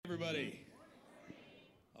everybody.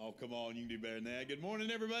 Oh, come on, you can do better than that. Good morning,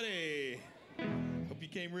 everybody. Hope you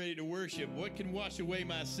came ready to worship. What can wash away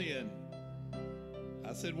my sin?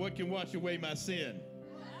 I said, what can wash away my sin?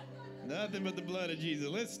 Nothing but the blood of Jesus.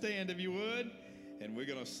 Let's stand if you would, and we're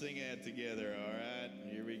going to sing that together, all right?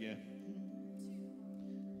 Here we go.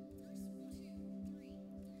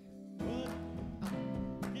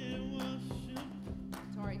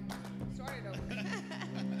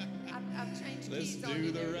 Let's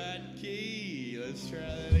do the right key. Let's try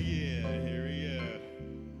that again. Here we go.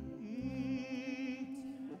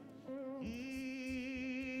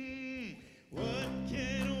 What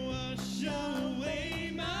can wash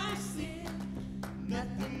away my sin?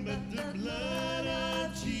 Nothing but the blood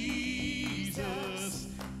of Jesus.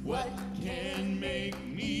 What can make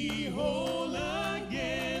me whole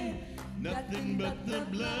again? Nothing but the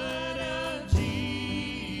blood of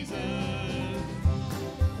Jesus.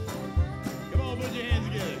 Put your hands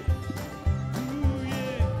together. Ooh,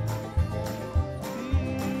 yeah.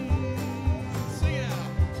 Sing it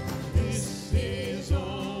out. This is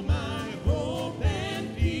all my hope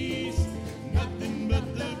and peace. Nothing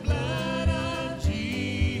but the blood of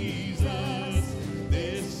Jesus.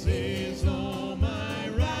 This is all my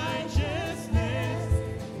righteousness.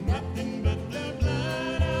 Nothing but the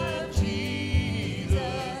blood of Jesus.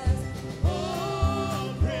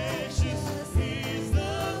 Oh, precious is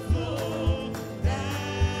the flow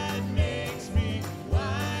that makes me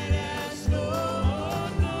white as snow.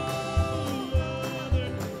 No other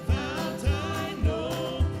fount I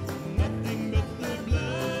know. Nothing but the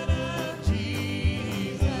blood of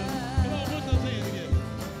Jesus. Come on, put those hands together.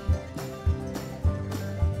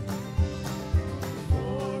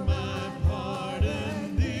 For my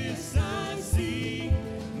pardon, this I see.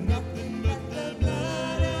 Nothing but the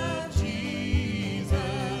blood of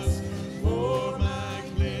Jesus. For my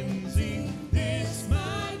cleansing, this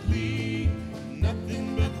my plea.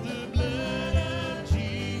 Nothing but the blood of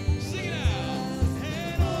Jesus. Sing it out.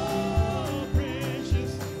 And oh,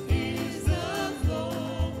 precious is the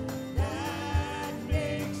flow that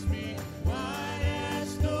makes me white as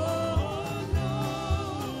snow. No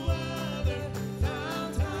other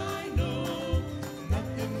fount I know.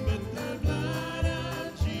 Nothing but the blood of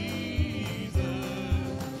Jesus.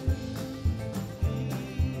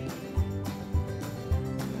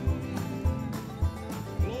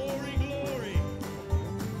 Glory, glory.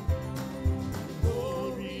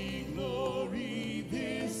 Glory, glory,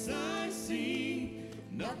 this I see.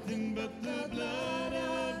 Nothing but the blood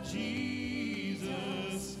of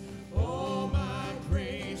Jesus. All my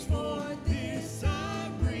praise for this I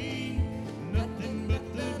bring. Nothing but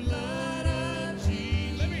the blood of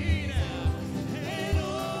Jesus. Let me hear you now. And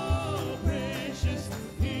oh, precious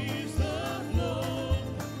is the flow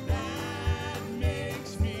that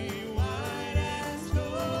makes me white as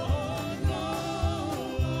snow. No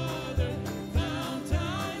other fount I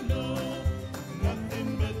know. Nothing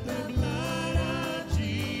but the blood of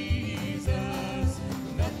Jesus.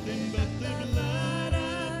 Nothing but the blood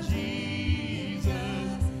of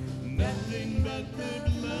Jesus. Nothing but the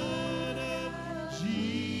blood of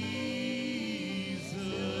Jesus.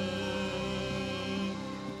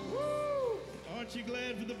 Woo! Aren't you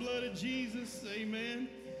glad for the blood of Jesus? Amen.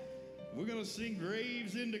 We're going to sing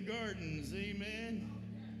Graves into Gardens. Amen.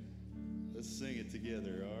 Let's sing it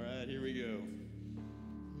together. All right, here we go.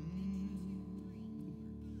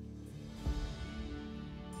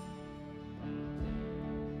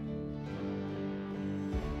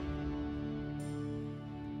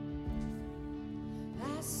 I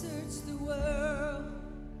searched the world,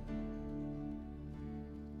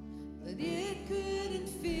 but it couldn't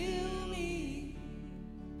fill me.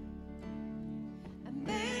 A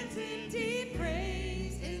man's empty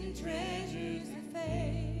praise and treasures that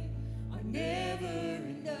fade are never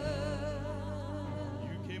enough.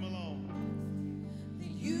 You came along.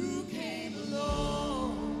 Then you came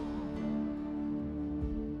along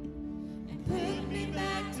and put me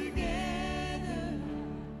back together.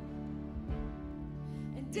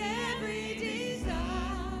 And every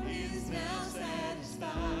desire is now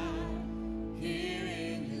satisfied here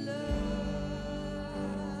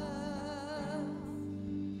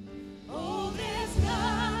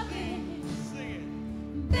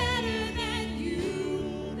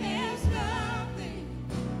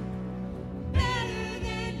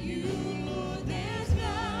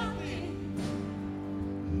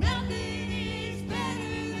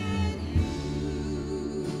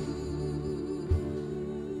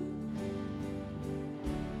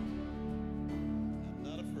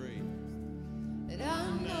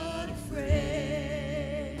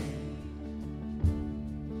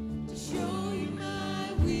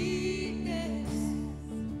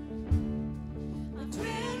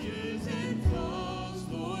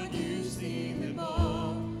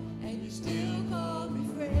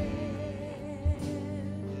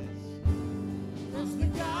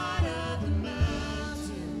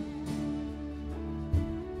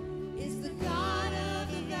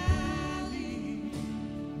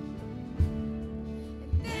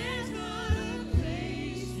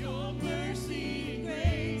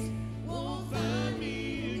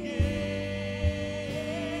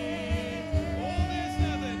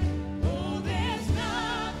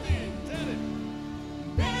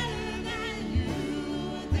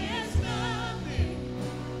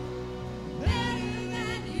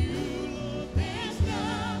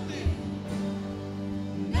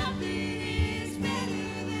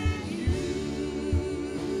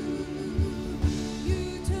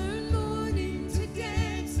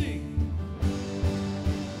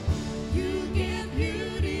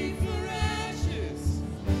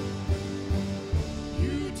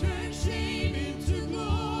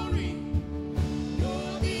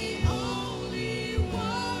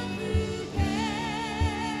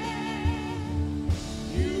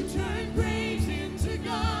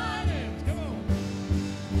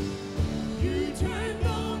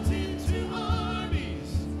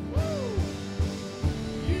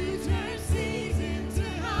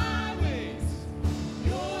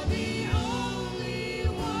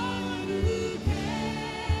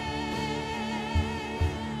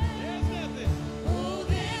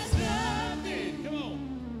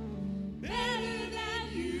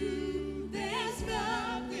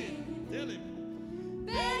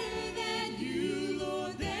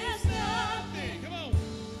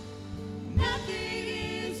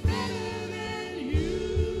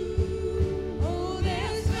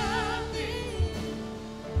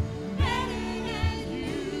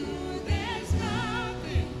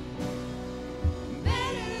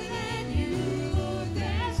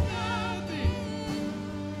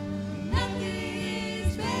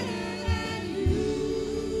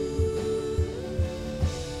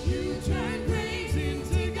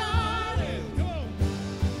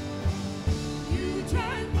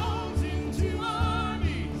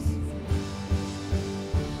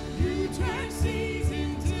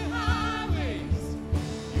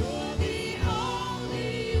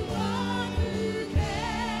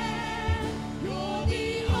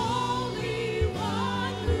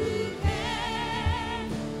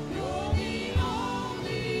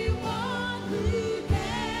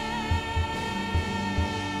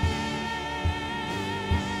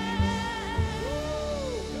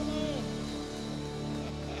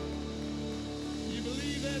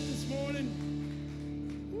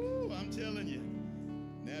morning? Woo, I'm telling you.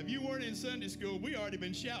 Now, if you weren't in Sunday school, we already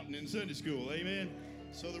been shouting in Sunday school, amen?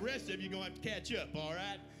 So the rest of you are going to have to catch up, all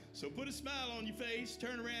right? So put a smile on your face,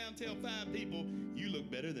 turn around, tell 5 people, you look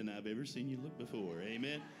better than I've ever seen you look before,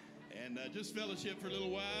 amen? And just fellowship for a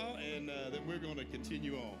little while, and then we're going to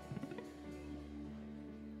continue on.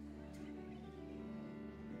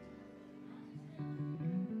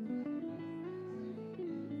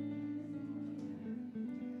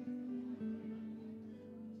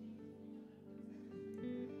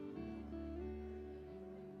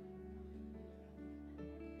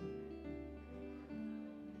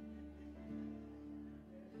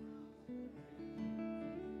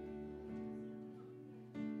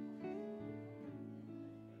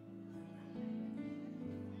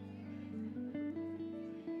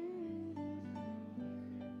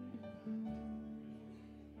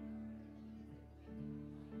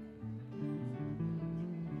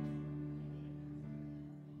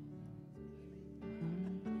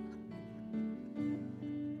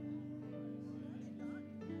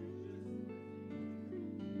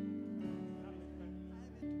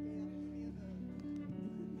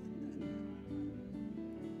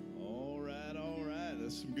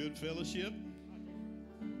 Some good fellowship.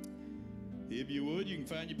 If you would, you can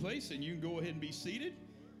find your place and you can go ahead and be seated.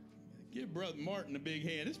 Give Brother Martin a big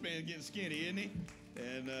hand. This man's getting skinny, isn't he?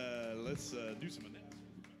 And let's do some announcements.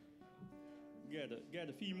 Got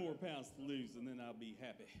a few more pounds to lose, and then I'll be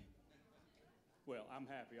happy. Well, I'm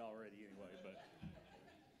happy already anyway. But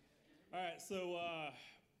all right. So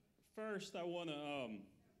first, I want to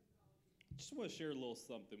share a little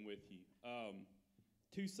something with you.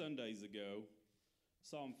 2 Sundays ago,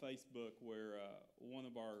 saw on Facebook where one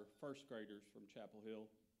of our first graders from Chapel Hill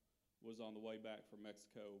was on the way back from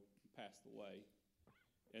Mexico and passed away.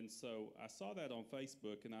 And so I saw that on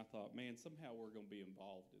Facebook, and I thought, man, somehow we're going to be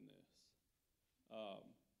involved in this.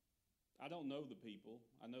 I don't know the people.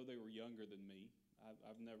 I know they were younger than me.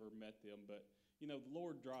 I've never met them, but, you know, the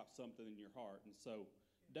Lord dropped something in your heart. And so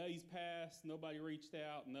days passed, nobody reached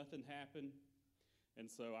out, nothing happened. And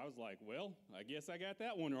so I was like, well, I guess I got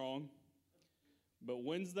that one wrong. But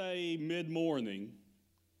Wednesday mid-morning,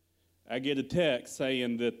 I get a text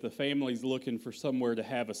saying that the family's looking for somewhere to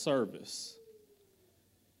have a service.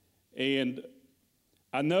 And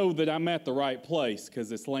I know that I'm at the right place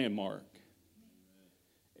because it's Landmark.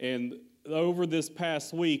 And over this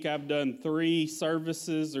past week, I've done 3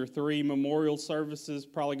 services or 3 memorial services,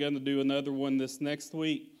 probably going to do another one this next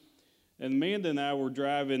week. And Amanda and I were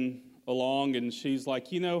driving along, and she's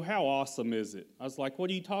like, you know, how awesome is it? I was like,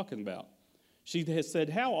 what are you talking about? She has said,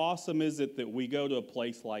 how awesome is it that we go to a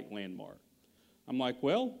place like Landmark? I'm like,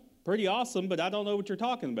 well, pretty awesome, but I don't know what you're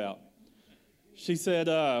talking about. She said,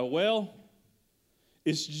 well,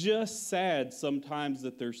 it's just sad sometimes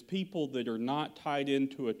that there's people that are not tied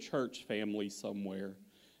into a church family somewhere,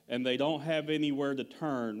 and they don't have anywhere to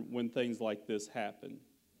turn when things like this happen.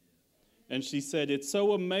 And she said, it's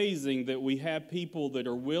so amazing that we have people that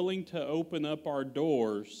are willing to open up our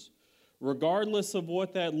doors regardless of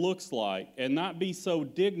what that looks like, and not be so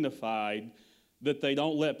dignified that they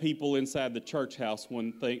don't let people inside the church house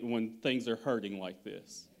when things are hurting like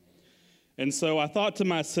this. And so I thought to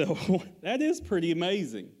myself, that is pretty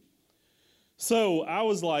amazing. So I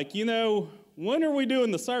was like, you know, when are we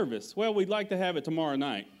doing the service? Well, we'd like to have it tomorrow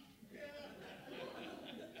night.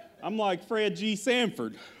 I'm like Fred G.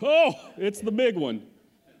 Sanford. Oh, it's the big one.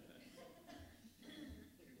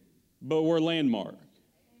 But we're Landmark.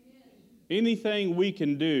 Anything we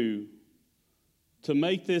can do to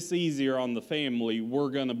make this easier on the family, we're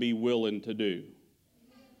going to be willing to do.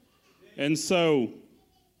 And so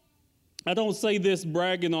I don't say this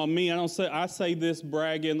bragging on me. I say this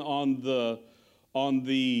bragging on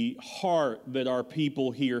the heart that our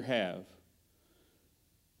people here have.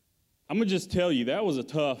 I'm going to just tell you, that was a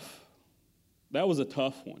tough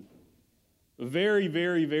one. A very,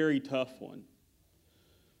 very, very tough one.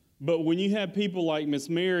 But when you have people like Miss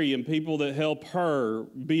Mary and people that help her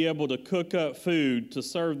be able to cook up food to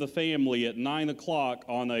serve the family at 9 o'clock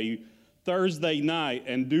on a Thursday night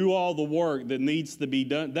and do all the work that needs to be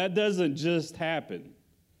done, that doesn't just happen.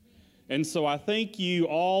 And so I thank you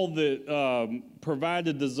all that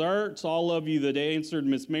provided desserts, all of you that answered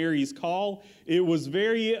Miss Mary's call. It was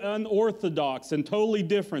very unorthodox and totally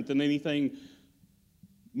different than anything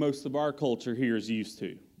most of our culture here is used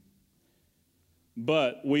to.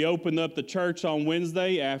 But we opened up the church on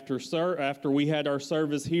Wednesday after we had our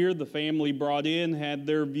service here. The family brought in, had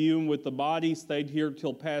their viewing with the body, stayed here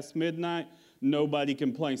till past midnight. Nobody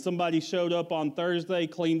complained. Somebody showed up on Thursday,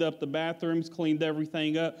 cleaned up the bathrooms, cleaned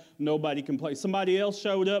everything up. Nobody complained. Somebody else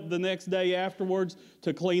showed up the next day afterwards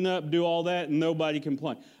to clean up, do all that, and nobody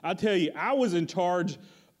complained. I tell you, I was in charge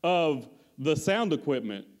of the sound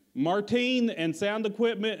equipment. Martine and sound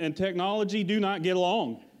equipment and technology do not get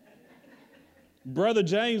along. Brother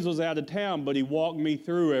James was out of town, but he walked me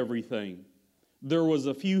through everything. There was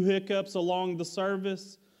a few hiccups along the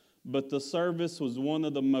service, but the service was one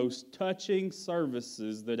of the most touching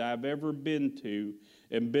services that I've ever been to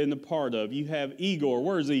and been a part of. You have Igor.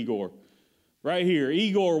 Where's Igor? Right here.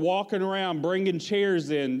 Igor walking around, bringing chairs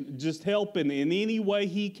in, just helping in any way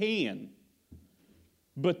he can.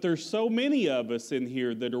 But there's so many of us in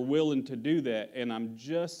here that are willing to do that, and I'm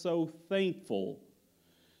just so thankful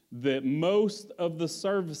that most of the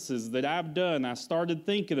services that I've done, I started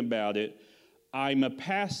thinking about it, I'm a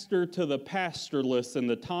pastor to the pastorless in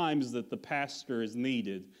the times that the pastor is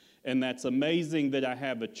needed. And that's amazing that I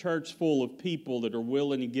have a church full of people that are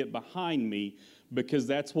willing to get behind me, because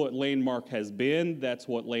that's what Landmark has been, that's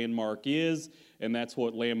what Landmark is, and that's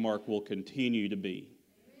what Landmark will continue to be.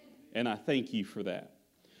 And I thank you for that.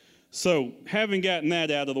 So, having gotten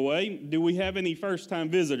that out of the way, do we have any first-time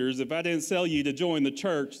visitors? If I didn't sell you to join the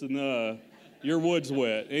church, then your wood's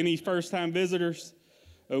wet. Any first-time visitors?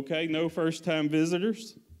 Okay, no first-time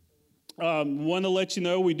visitors. Want to let you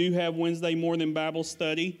know we do have Wednesday morning Bible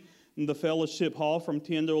study in the fellowship hall from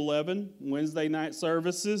 10 to 11. Wednesday night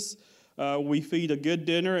services. We feed a good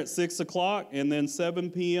dinner at 6 o'clock, and then 7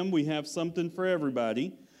 p.m. we have something for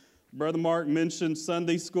everybody. Brother Mark mentioned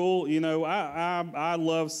Sunday school. You know, I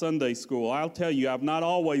love Sunday school. I'll tell you, I've not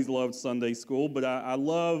always loved Sunday school, but I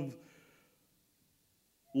love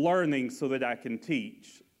learning so that I can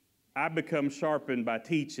teach. I become sharpened by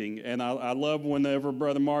teaching, and I love whenever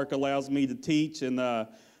Brother Mark allows me to teach. And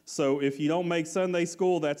so if you don't make Sunday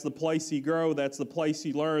school, that's the place you grow, that's the place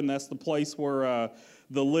you learn, that's the place where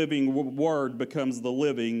the living word becomes the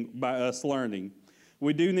living by us learning.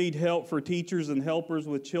 We do need help for teachers and helpers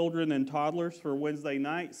with children and toddlers for Wednesday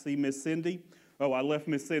night. See Miss Cindy. Oh, I left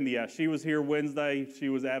Miss Cindy out. She was here Wednesday. She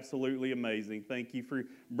was absolutely amazing. Thank you for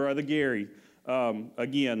Brother Gary.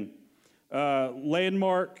 Again,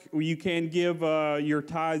 Landmark, you can give your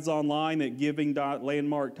tithes online at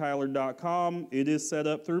giving.landmarktyler.com. It is set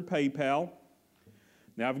up through PayPal.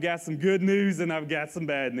 Now, I've got some good news and I've got some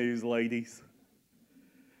bad news, ladies.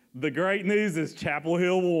 The great news is Chapel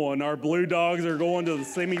Hill won. Our Blue Dogs are going to the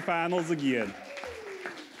semifinals again.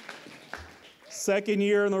 Second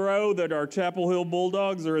year in a row that our Chapel Hill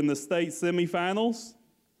Bulldogs are in the state semifinals.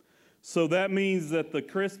 So that means that the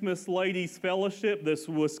Christmas Ladies Fellowship, this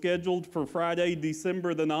was scheduled for Friday,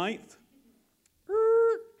 December the 9th,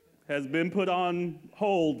 has been put on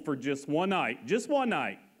hold for just one night. Just one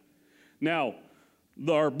night. Now,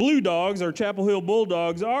 our Blue Dogs, our Chapel Hill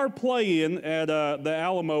Bulldogs, are playing at the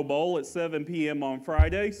Alamo Bowl at 7 p.m. on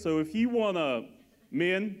Friday. So if you want to,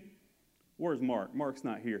 men, where's Mark? Mark's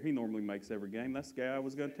not here. He normally makes every game. That's the guy I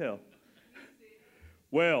was going to tell.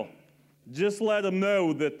 Well, just let them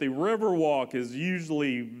know that the Riverwalk is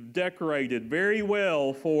usually decorated very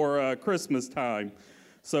well for Christmas time.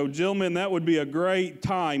 So, gentlemen, that would be a great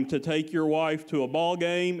time to take your wife to a ball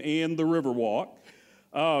game and the Riverwalk.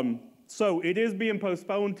 So it is being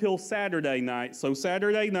postponed till Saturday night. So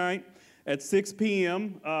Saturday night at 6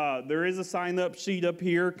 p.m., there is a sign-up sheet up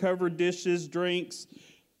here, covered dishes, drinks.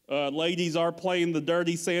 Ladies are playing the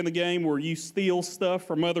Dirty Santa game where you steal stuff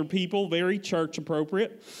from other people, very church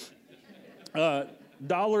appropriate.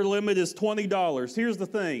 Dollar limit is $20. Here's the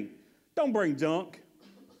thing, don't bring junk.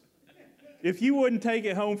 If you wouldn't take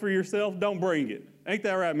it home for yourself, don't bring it. Ain't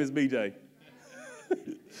that right, Ms. BJ?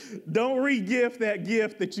 Don't re-gift that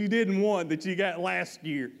gift that you didn't want that you got last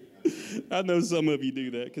year. I know some of you do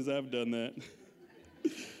that because I've done that.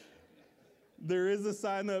 There is a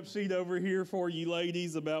sign-up sheet over here for you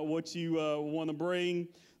ladies about what you want to bring.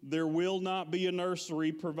 There will not be a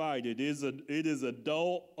nursery provided. It is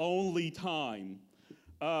adult-only time.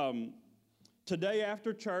 Today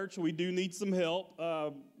after church, we do need some help.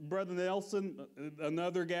 Brother Nelson,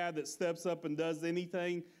 another guy that steps up and does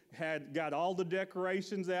anything, got all the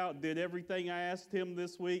decorations out, did everything I asked him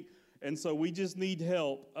this week, and so we just need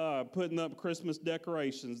help putting up Christmas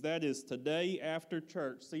decorations. That is today after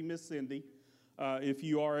church. See Miss Cindy, if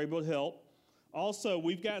you are able to help. Also,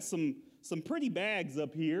 we've got some pretty bags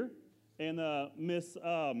up here, and Miss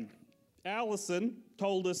Allison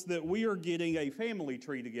told us that we are getting a family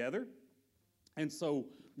tree together, and so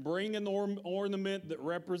bring an ornament that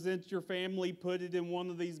represents your family, put it in one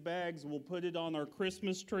of these bags. We'll put it on our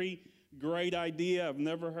Christmas tree. Great idea. I've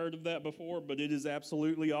never heard of that before, but it is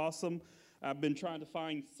absolutely awesome. I've been trying to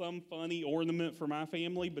find some funny ornament for my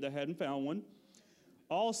family, but I hadn't found one.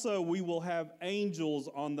 Also, we will have angels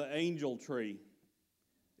on the angel tree.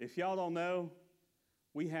 If y'all don't know,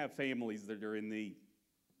 we have families that are in need.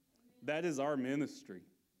 That is our ministry.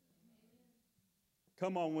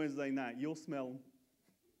 Come on Wednesday night. You'll smell them.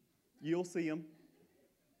 You'll see them.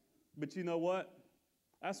 But you know what?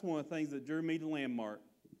 That's one of the things that drew me to Landmark,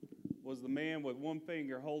 was the man with one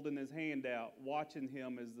finger holding his hand out, watching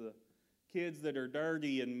him as the kids that are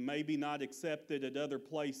dirty and maybe not accepted at other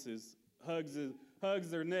places hugs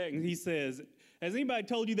their neck, and he says, "Has anybody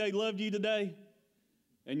told you they loved you today?"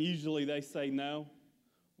 And usually they say no.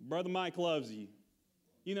 Brother Mike loves you.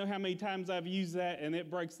 You know how many times I've used that, and it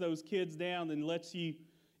breaks those kids down and lets you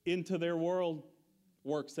into their world?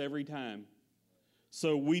 Works every time.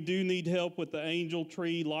 So we do need help with the angel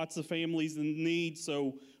tree. Lots of families in need.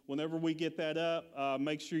 So whenever we get that up,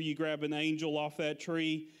 make sure you grab an angel off that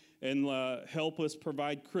tree and help us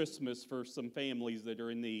provide Christmas for some families that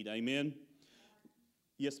are in need. Amen?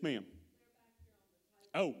 Yes, ma'am.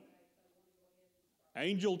 Oh.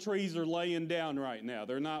 Angel trees are laying down right now.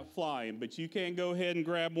 They're not flying, but you can go ahead and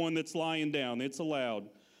grab one that's lying down. It's allowed.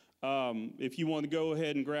 If you want to go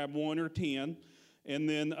ahead and grab 1 or 10. And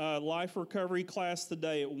then life recovery class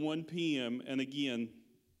today at 1 p.m. And again,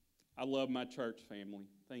 I love my church family.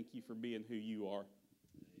 Thank you for being who you are.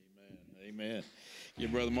 Amen. Amen.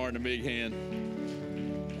 Give Brother Martin a big hand.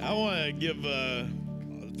 I want to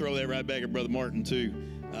throw that right back at Brother Martin, too.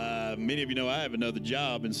 Many of you know I have another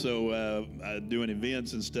job, and so doing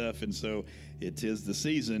events and stuff, and so it is the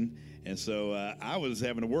season, and so I was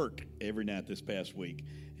having to work every night this past week,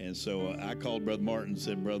 and so I called Brother Martin and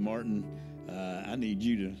said, "Brother Martin, I need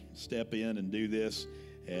you to step in and do this,"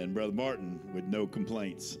 and Brother Martin, with no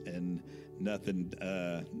complaints and nothing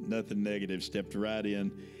negative, stepped right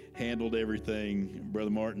in, handled everything.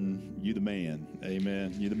 Brother Martin, you the man.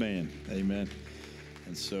 Amen. You the man. Amen.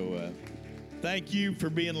 And so thank you for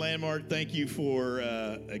being Landmark. Thank you for,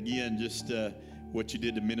 again, just what you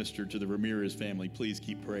did to minister to the Ramirez family. Please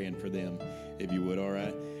keep praying for them, if you would, all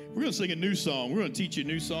right? We're going to sing a new song. We're going to teach you a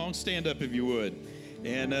new song. Stand up if you would.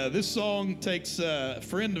 And this song takes, a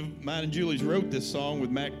friend of mine and Julie's wrote this song with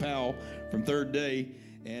Mac Powell from Third Day,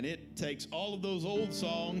 and it takes all of those old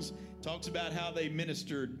songs, talks about how they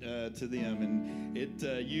ministered to them, and it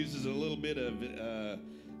uses a little bit of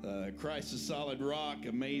Christ is Solid Rock,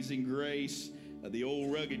 Amazing Grace, The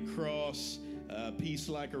Old Rugged Cross, Peace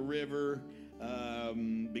Like a River,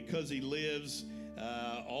 Because He Lives,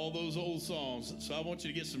 all those old songs. So I want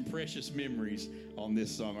you to get some precious memories on this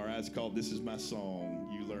song. All right, it's called This Is My Song.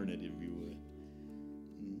 You learn it if you would.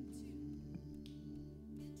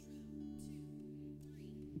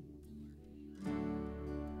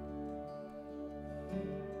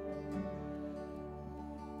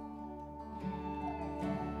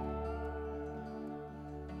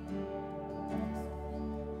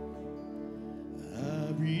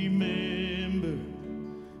 Remember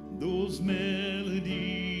those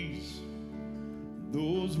melodies,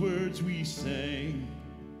 those words we sang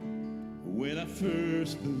when I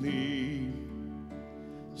first believed.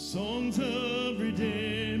 Songs of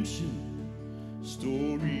redemption,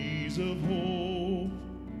 stories of hope,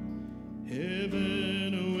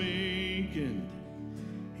 heaven awakened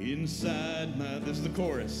inside my, this is the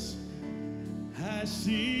chorus. I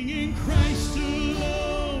sing in Christ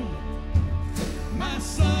alone, my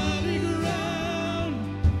solid ground,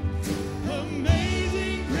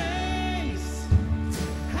 amazing grace,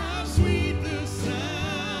 how sweet the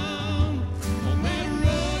sound. On that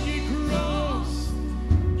rugged cross,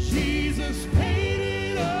 Jesus paid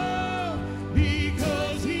it all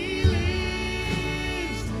because He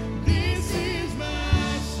lives. This is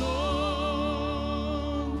my song.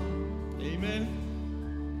 Amen.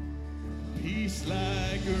 Peace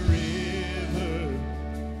like a river,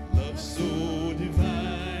 love so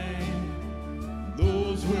divine.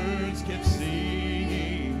 Those words kept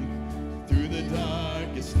singing through the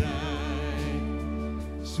darkest night.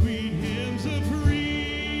 Sweet hymns of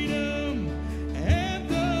freedom,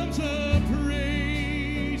 anthems of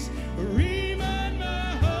praise, remind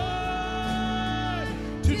my heart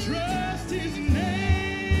to trust His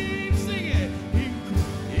name. Sing it.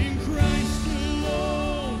 In Christ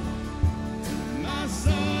alone, my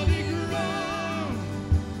solid ground,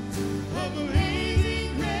 of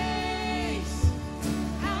amazing grace,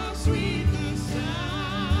 how sweet the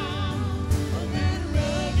sound of that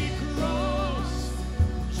rugged cross.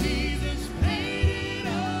 Jesus paid it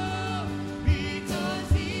all because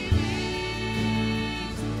He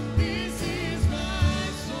lives. This is my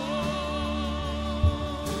song.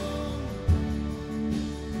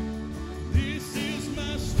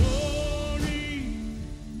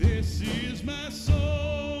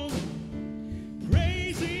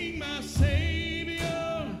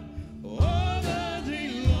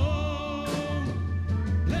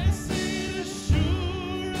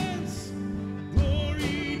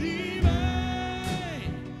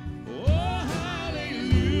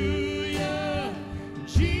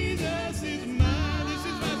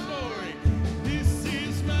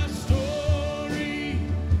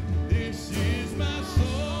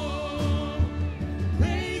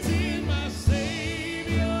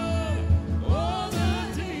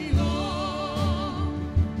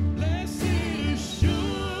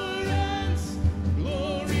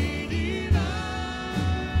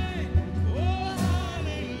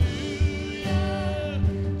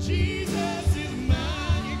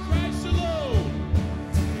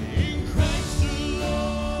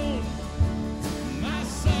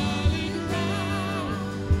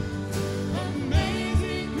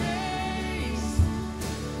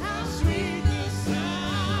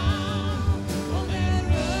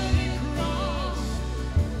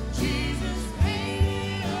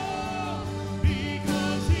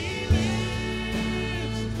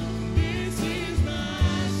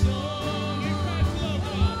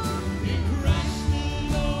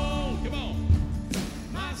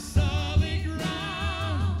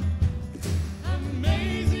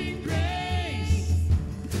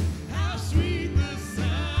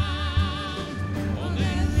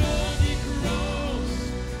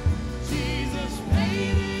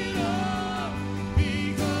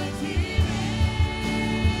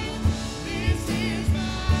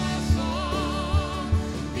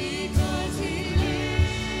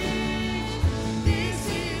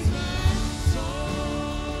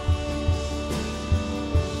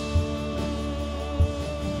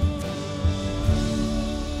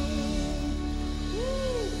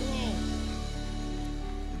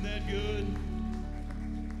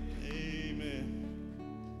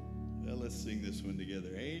 this one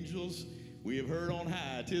together. Angels, we have heard on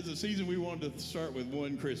high. 'Tis the season. We wanted to start with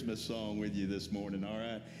one Christmas song with you this morning, all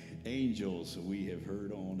right? Angels, we have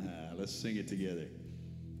heard on high. Let's sing it together.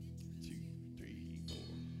 2, 3,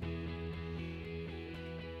 4.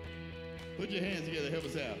 Put your hands together. Help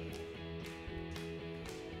us out.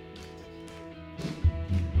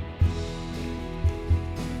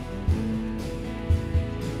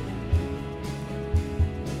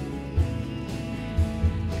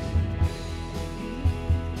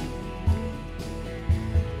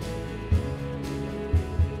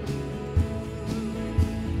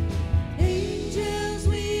 Angels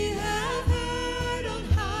we have heard on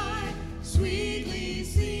high, sweetly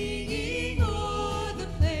singing o'er the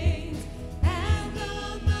plains and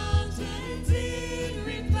the mountains in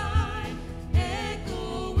reply,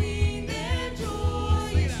 echoing their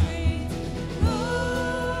joyous strains.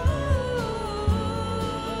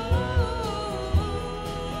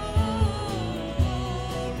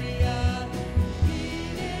 Gloria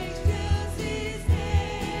in excelsis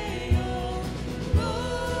Deo.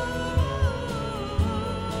 Gloria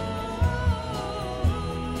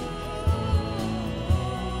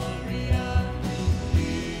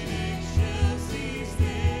in excelsis Deo.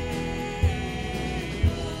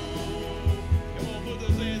 Come on, put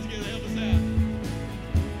those hands together. Help us out.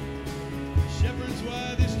 Shepherds,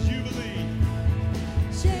 why this jubilee?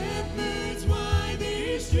 Shepherds, why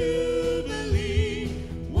this jubilee?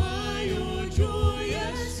 Why your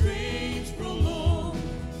joyous strains prolong?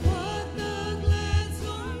 What the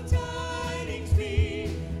gladsome tidings be,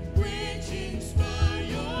 which inspire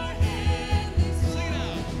your heavenly song? Sing it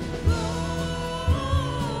out.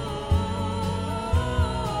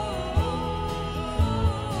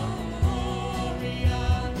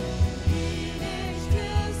 Gloria in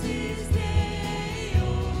excelsis Deo.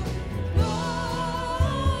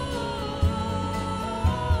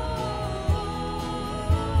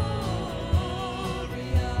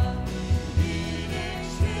 Gloria in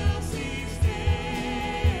excelsis Deo.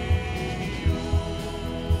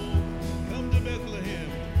 Come to Bethlehem.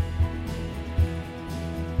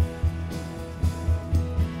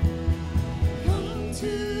 Come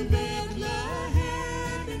to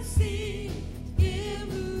Bethlehem and see Him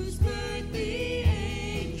whose birth the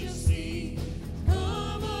angels sing.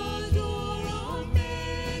 Come adore on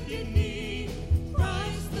bended knee,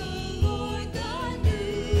 Christ the Lord, the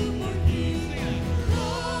newborn King.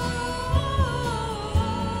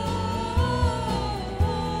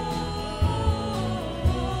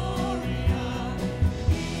 Gloria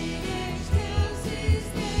in excelsis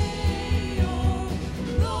Deo.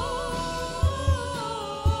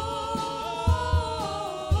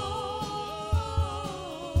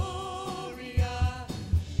 Gloria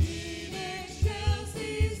in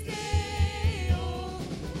excelsis Deo.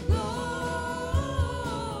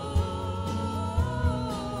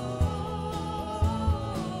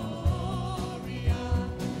 Gloria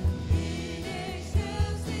in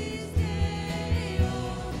excelsis Deo.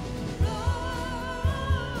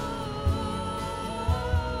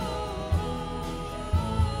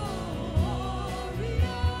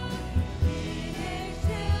 Gloria in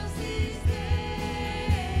excelsis Deo.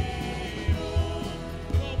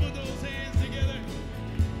 Come on, put those hands together.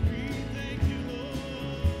 We thank you, Lord.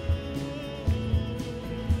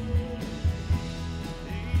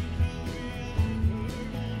 Angels, we have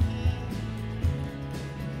heard on high.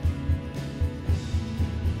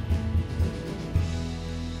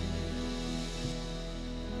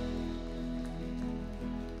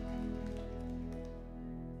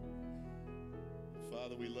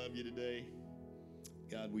 Father, we love you today.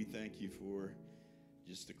 God, we thank you for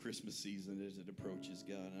just the Christmas season as it approaches,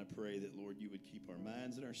 God. And I pray that, Lord, you would keep our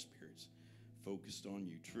minds and our spirits focused on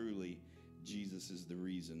you. Truly, Jesus is the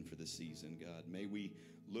reason for the season, God. May we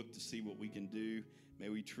look to see what we can do. May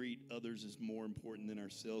we treat others as more important than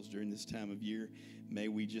ourselves during this time of year. May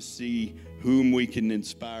we just see whom we can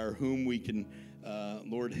inspire, whom we can,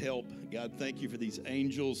 Lord, help. God, thank you for these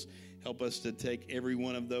angels. Help us to take every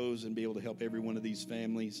one of those and be able to help every one of these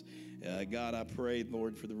families. God, I pray,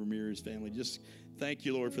 Lord, for the Ramirez family. Just thank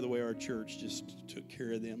you, Lord, for the way our church just took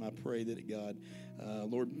care of them. I pray that, God,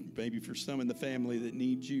 Lord, maybe for some in the family that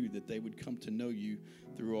need you, that they would come to know you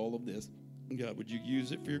through all of this. God, would you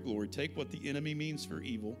use it for your glory? Take what the enemy means for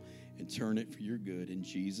evil and turn it for your good. In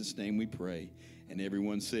Jesus' name we pray. And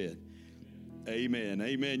everyone said, amen.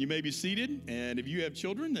 Amen. You may be seated. And if you have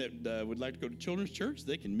children that would like to go to children's church,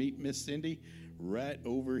 they can meet Miss Cindy right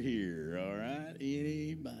over here. All right?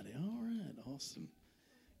 Anybody? All right. Awesome.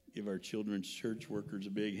 Give our children's church workers a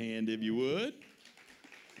big hand if you would.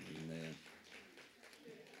 Amen.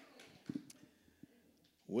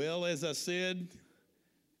 Well, as I said,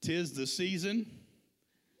 'Tis the season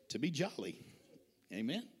to be jolly.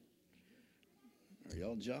 Amen. Are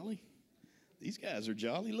y'all jolly? These guys are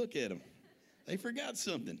jolly. Look at them. They forgot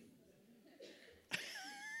something.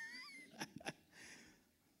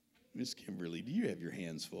 Miss Kimberly, do you have your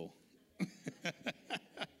hands full?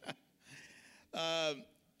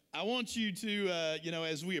 I want you to,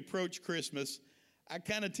 as we approach Christmas, I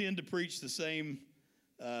kind of tend to preach the same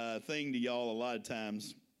thing to y'all a lot of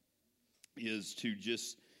times, is to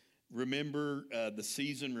just remember the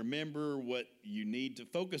season, remember what you need to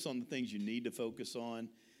focus on, the things you need to focus on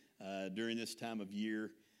during this time of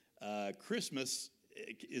year. Christmas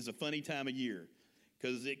is a funny time of year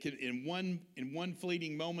because it can, in one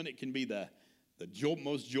fleeting moment, it can be the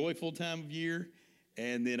most joyful time of year,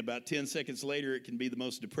 and then about 10 seconds later, it can be the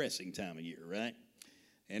most depressing time of year, right?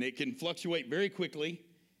 And it can fluctuate very quickly,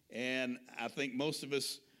 and I think most of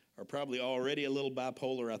us are probably already a little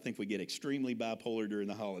bipolar. I think we get extremely bipolar during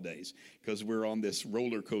the holidays because we're on this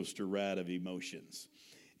roller coaster ride of emotions.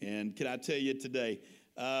 And can I tell you today,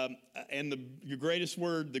 the greatest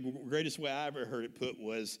word, the greatest way I ever heard it put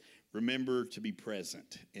was remember to be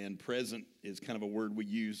present. And present is kind of a word we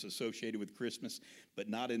use associated with Christmas, but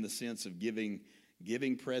not in the sense of giving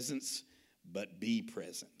presents, but be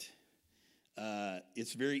present.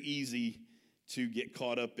 It's very easy to get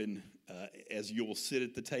caught up in, as you'll sit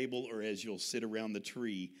at the table or as you'll sit around the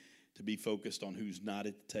tree, to be focused on who's not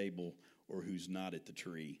at the table or who's not at the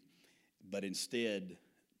tree. But instead,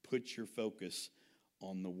 put your focus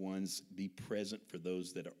on the ones, be present for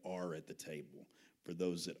those that are at the table, for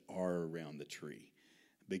those that are around the tree,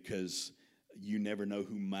 because you never know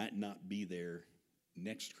who might not be there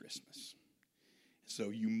next Christmas. So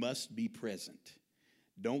you must be present.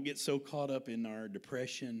 Don't get so caught up in our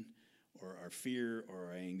depression or our fear or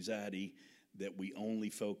our anxiety that we only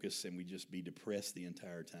focus and we just be depressed the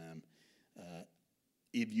entire time.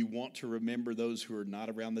 If you want to remember those who are not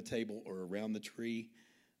around the table or around the tree,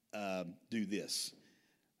 do this.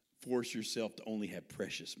 Force yourself to only have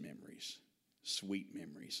precious memories, sweet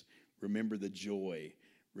memories. Remember the joy.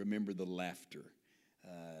 Remember the laughter.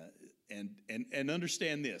 And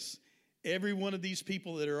understand this. Every one of these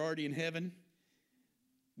people that are already in heaven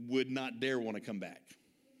would not dare want to come back.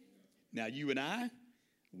 Now, you and I,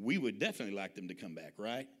 we would definitely like them to come back,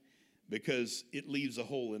 right? Because it leaves a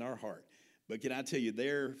hole in our heart. But can I tell you,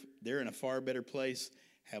 they're in a far better place,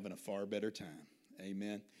 having a far better time.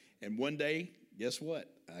 Amen. And one day, guess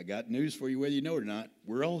what? I got news for you, whether you know it or not.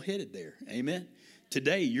 We're all headed there. Amen.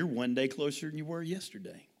 Today, you're one day closer than you were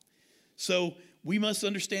yesterday. So we must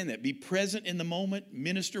understand that. Be present in the moment.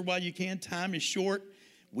 Minister while you can. Time is short.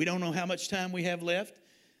 We don't know how much time we have left.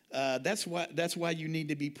 That's why you need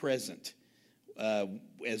to be present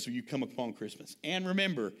as you come upon Christmas. And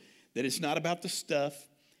remember that it's not about the stuff.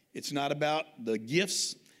 It's not about the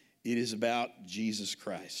gifts. It is about Jesus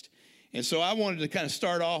Christ. And so I wanted to kind of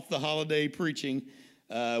start off the holiday preaching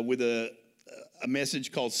with a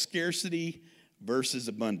message called Scarcity versus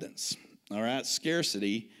Abundance. All right?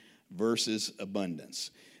 Scarcity versus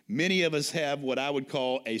abundance. Many of us have what I would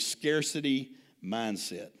call a scarcity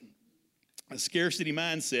mindset. A scarcity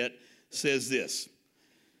mindset says this: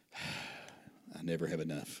 I never have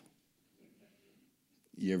enough.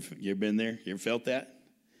 You ever been there? You ever felt that?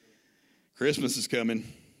 Christmas is coming.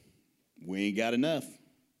 We ain't got enough.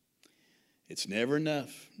 It's never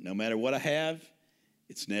enough. No matter what I have,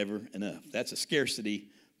 it's never enough. That's a scarcity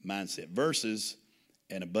mindset versus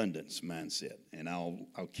an abundance mindset. And I'll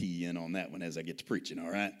key in on that one as I get to preaching,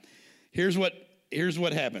 all right? Here's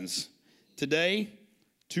what happens. Today,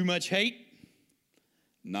 too much hate,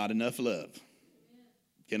 not enough love.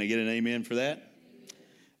 Can I get an amen for that?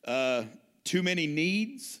 Too many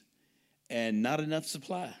needs and not enough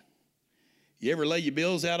supply. You ever lay your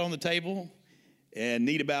bills out on the table and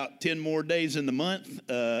need about 10 more days in the month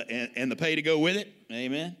and the pay to go with it?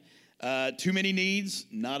 Amen. Too many needs,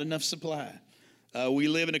 not enough supply. We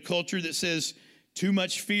live in a culture that says too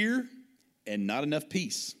much fear and not enough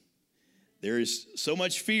peace. There is so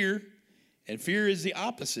much fear, and fear is the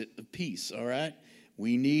opposite of peace, all right?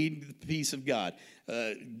 We need the peace of God.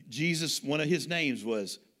 Jesus, one of his names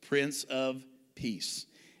was Prince of Peace.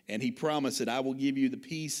 And he promised that I will give you the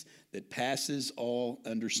peace that passes all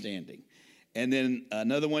understanding. And then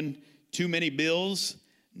another one, too many bills,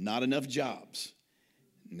 not enough jobs.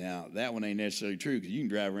 Now, that one ain't necessarily true because you can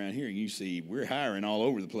drive around here and you see we're hiring all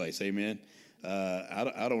over the place, amen?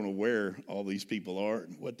 I don't know where all these people are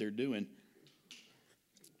and what they're doing.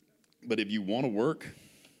 But if you want to work,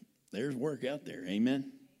 there's work out there,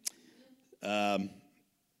 amen?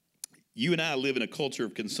 You and I live in a culture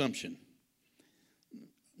of consumption.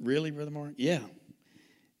 Really, Brother Mark? Yeah.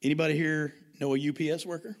 Anybody here know a UPS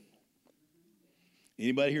worker?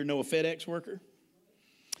 Anybody here know a FedEx worker?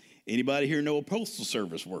 Anybody here know a Postal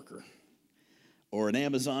Service worker or an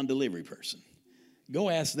Amazon delivery person? Go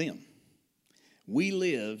ask them. We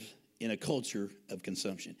live in a culture of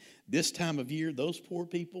consumption. This time of year, those poor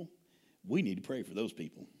people, we need to pray for those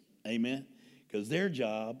people. Amen? Because their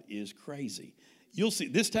job is crazy. You'll see,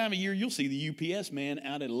 this time of year, you'll see the UPS man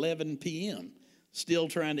out at 11 p.m. still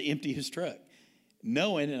trying to empty his truck.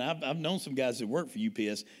 Knowing, and I've known some guys that work for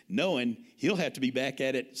UPS, knowing he'll have to be back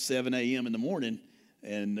at it 7 a.m. in the morning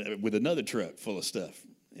and with another truck full of stuff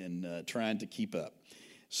and trying to keep up.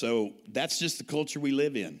 So that's just the culture we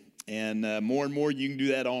live in. And more and more you can do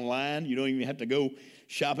that online. You don't even have to go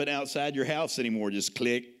shopping outside your house anymore. Just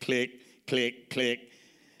click, click, click, click.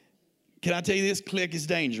 Can I tell you this? Click is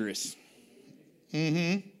dangerous.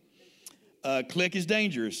 Click is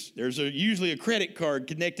dangerous. There's usually a credit card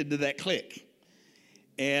connected to that click.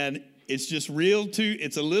 And it's just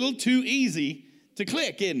it's a little too easy to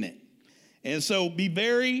click, isn't it? And so be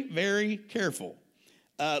very, very careful.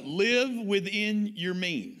 Live within your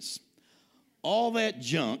means. All that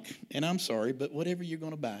junk, and I'm sorry, but whatever you're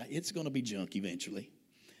going to buy, it's going to be junk eventually.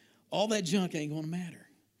 All that junk ain't going to matter.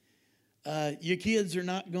 Your kids are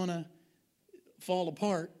not going to fall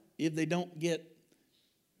apart if they don't get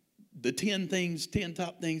the 10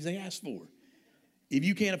 top things they asked for. If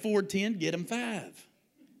you can't afford 10, get them 5.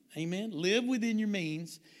 Amen. Live within your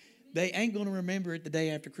means. They ain't going to remember it the day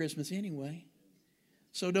after Christmas anyway.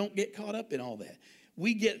 So don't get caught up in all that.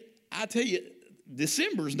 I tell you,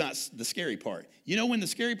 December's not the scary part. You know when the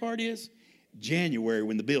scary part is? January,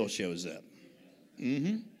 when the bill shows up.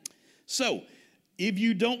 So if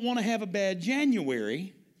you don't want to have a bad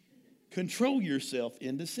January, control yourself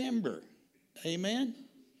in December. Amen.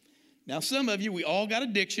 Now, some of you, we all got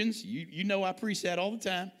addictions. You know I preach that all the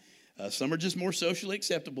time. Some are just more socially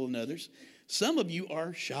acceptable than others. Some of you are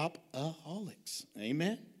shopaholics.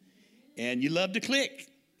 Amen. And you love to click.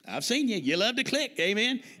 I've seen you. You love to click.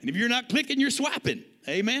 Amen. And if you're not clicking, you're swiping.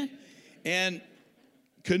 Amen. And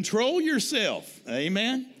control yourself.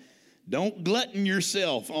 Amen. Don't glutton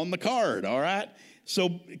yourself on the card. All right. So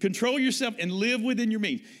control yourself and live within your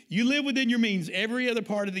means. You live within your means every other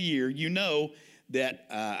part of the year. You know that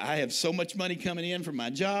I have so much money coming in from my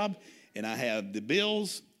job, and I have the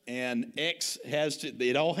bills, and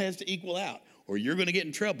it all has to equal out, or you're going to get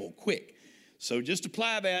in trouble quick. So just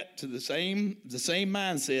apply that to the same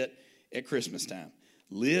mindset at Christmas time.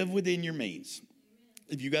 Live within your means.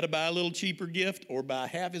 If you got to buy a little cheaper gift or buy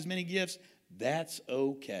half as many gifts, that's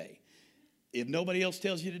okay. If nobody else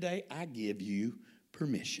tells you today, I give you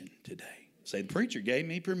permission today. Say, the preacher gave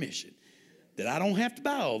me permission that I don't have to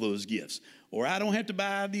buy all those gifts, or I don't have to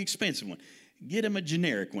buy the expensive one. Get him a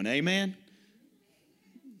generic one, amen?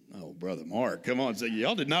 Oh, Brother Mark, come on.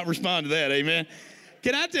 Y'all did not respond to that, amen?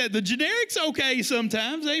 Can I tell you, the generic's okay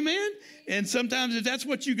sometimes, amen? And sometimes if that's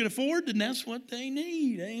what you can afford, then that's what they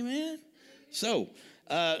need, amen? So,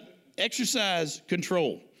 exercise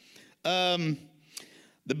control.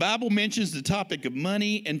 The Bible mentions the topic of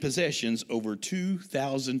money and possessions over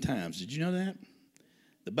 2,000 times. Did you know that?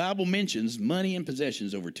 The Bible mentions money and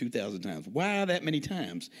possessions over 2,000 times. Why that many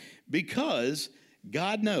times? Because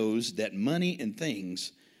God knows that money and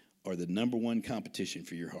things are the number one competition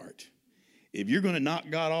for your heart. If you're going to knock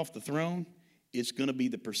God off the throne, it's going to be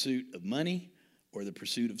the pursuit of money or the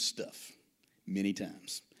pursuit of stuff many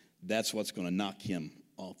times. That's what's going to knock him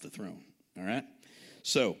off the throne, all right?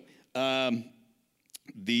 So the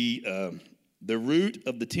root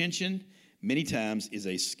of the tension many times is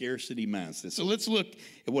a scarcity mindset. So let's look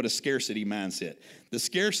at what a scarcity mindset. The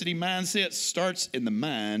scarcity mindset starts in the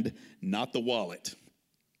mind, not the wallet.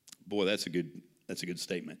 Boy, that's a good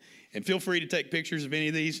statement. And feel free to take pictures of any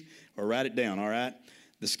of these or write it down, all right?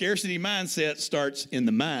 The scarcity mindset starts in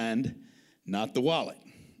the mind, not the wallet.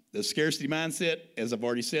 The scarcity mindset, as I've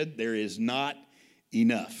already said, there is not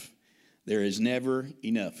enough. There is never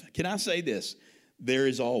enough. Can I say this? There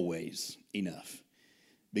is always enough.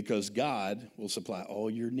 Because God will supply all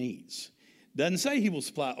your needs. Doesn't say he will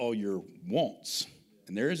supply all your wants.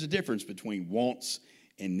 And there is a difference between wants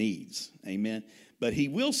and needs. Amen. But he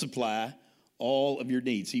will supply all of your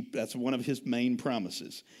needs. That's one of his main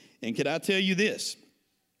promises. And can I tell you this?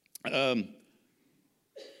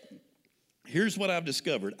 Here's what I've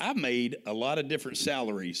discovered. I've made a lot of different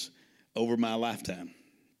salaries over my lifetime.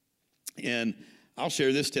 And I'll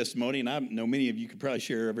share this testimony, and I know many of you could probably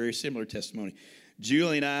share a very similar testimony.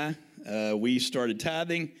 Julie and I, we started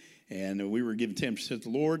tithing, and we were giving 10% to the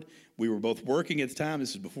Lord. We were both working at the time.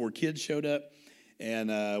 This is before kids showed up.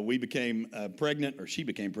 And we became pregnant, or she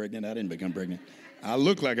became pregnant. I didn't become pregnant. I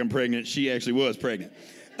look like I'm pregnant. She actually was pregnant.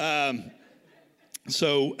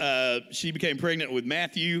 So she became pregnant with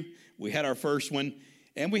Matthew. We had our first one,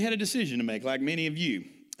 and we had a decision to make, like many of you.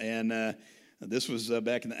 And this was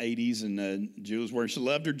back in the 80s, and Julie was working. She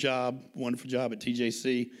loved her job, wonderful job at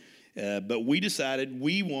TJC. But we decided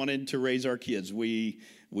we wanted to raise our kids. We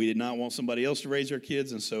did not want somebody else to raise our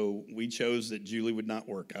kids, and so we chose that Julie would not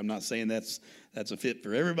work. I'm not saying that's a fit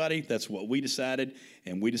for everybody. That's what we decided,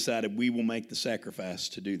 and we decided we will make the sacrifice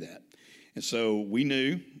to do that. And so we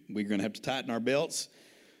knew we were going to have to tighten our belts.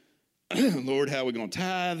 Lord, how are we going to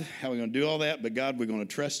tithe? How are we going to do all that? But God, we're going to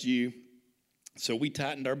trust you. So we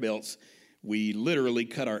tightened our belts. We literally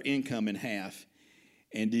cut our income in half.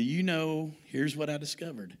 And do you know, here's what I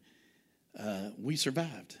discovered. We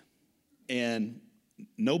survived. And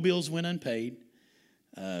no bills went unpaid.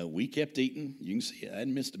 We kept eating. You can see I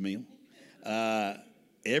hadn't missed a meal.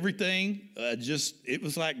 Everything it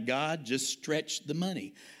was like God just stretched the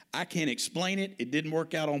money. I can't explain it. It didn't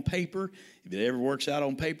work out on paper. If it ever works out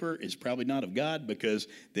on paper, it's probably not of God, because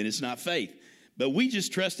then it's not faith. But we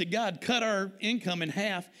just trusted God, cut our income in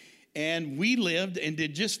half, and we lived and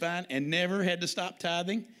did just fine and never had to stop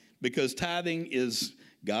tithing, because tithing is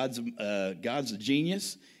God's a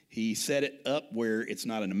genius. He set it up where it's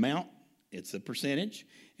not an amount, it's a percentage.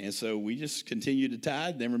 And so we just continued to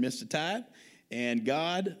tithe, never missed a tithe, and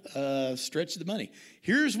God stretched the money.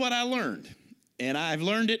 Here's what I learned. And I've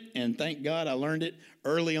learned it, and thank God I learned it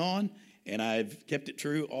early on, and I've kept it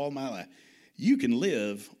true all my life. You can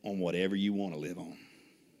live on whatever you want to live on.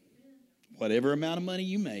 Whatever amount of money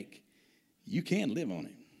you make, you can live on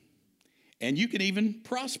it. And you can even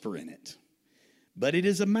prosper in it. But it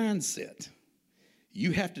is a mindset.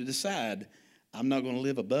 You have to decide, I'm not going to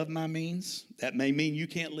live above my means. That may mean you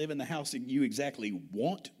can't live in the house that you exactly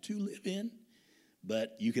want to live in,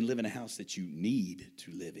 but you can live in a house that you need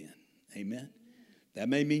to live in. Amen. That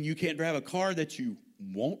may mean you can't drive a car that you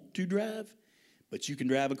want to drive, but you can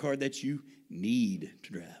drive a car that you need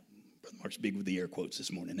to drive. Brother Mark's big with the air quotes this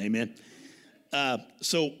morning. Amen.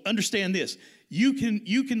 So understand this. You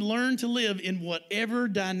can learn to live in whatever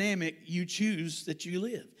dynamic you choose that you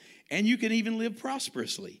live. And you can even live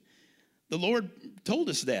prosperously. The Lord told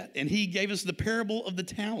us that, and he gave us the parable of the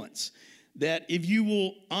talents, that if you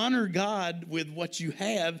will honor God with what you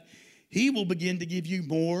have, he will begin to give you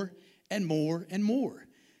more and more and more.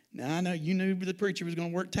 Now, I know you knew the preacher was going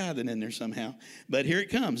to work tithing in there somehow, but here it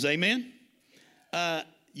comes. Amen?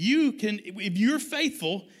 You can, if you're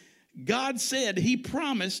faithful, God said, he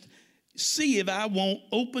promised, see if I won't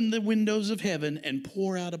open the windows of heaven and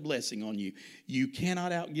pour out a blessing on you. You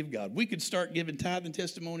cannot outgive God. We could start giving tithing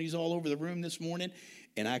testimonies all over the room this morning,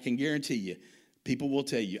 and I can guarantee you, people will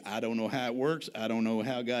tell you, I don't know how it works. I don't know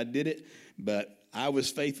how God did it, but I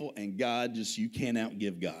was faithful, and God you can't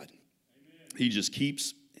outgive God. He just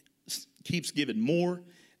keeps giving more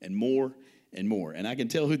and more and more. And I can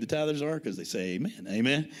tell who the tithers are because they say amen,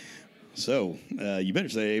 amen. So you better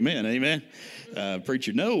say amen, amen.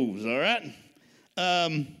 Preacher knows, all right.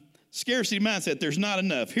 Scarcity mindset, there's not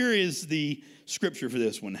enough. Here is the scripture for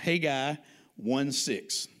this one. Haggai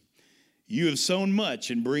 1:6. You have sown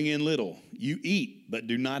much and bring in little. You eat, but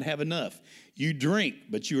do not have enough. You drink,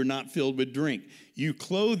 but you are not filled with drink. You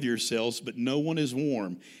clothe yourselves, but no one is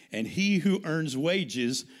warm. And he who earns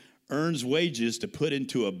wages to put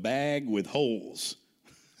into a bag with holes.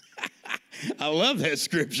 I love that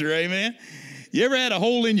scripture, amen. You ever had a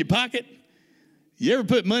hole in your pocket? You ever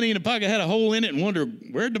put money in a pocket, had a hole in it, and wonder,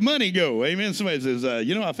 where'd the money go? Amen. Somebody says,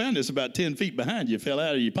 I found this about 10 feet behind you. It fell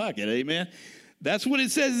out of your pocket, amen. That's what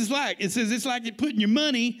it says it's like. It says it's like you're putting your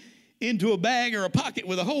money into a bag or a pocket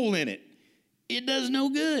with a hole in it. It does no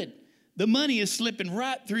good. The money is slipping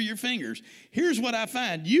right through your fingers. Here's what I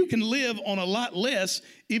find. You can live on a lot less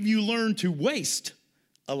if you learn to waste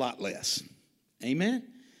a lot less. Amen?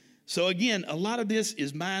 So again, a lot of this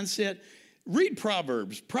is mindset. Read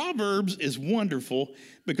Proverbs. Proverbs is wonderful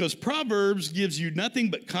because Proverbs gives you nothing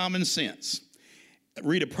but common sense.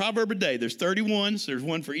 Read a proverb a day. There's 31, so there's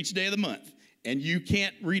one for each day of the month. And you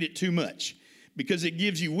can't read it too much because it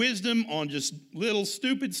gives you wisdom on just little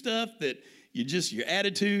stupid stuff that your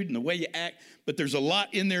attitude and the way you act. But there's a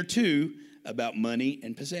lot in there too about money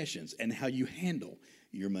and possessions and how you handle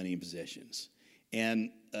your money and possessions.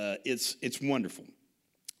 And it's wonderful.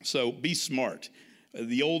 So be smart.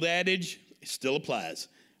 The old adage still applies.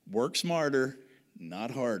 Work smarter,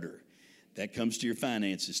 not harder. That comes to your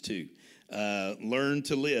finances too. Learn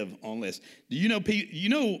to live on less. Do you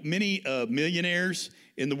know many millionaires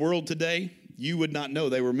in the world today? You would not know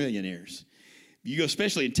they were millionaires. You go,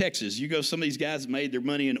 especially in Texas, you go, some of these guys made their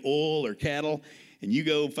money in oil or cattle, and you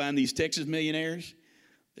go find these Texas millionaires,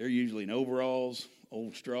 they're usually in overalls,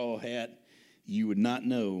 old straw hat. you would not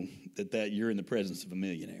know that you're in the presence of a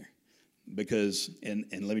millionaire. Because, and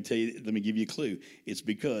let me give you a clue. It's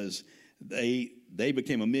because they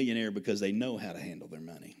became a millionaire because they know how to handle their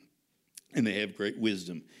money. And they have great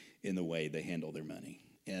wisdom in the way they handle their money.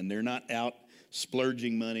 And they're not out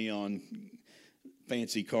splurging money on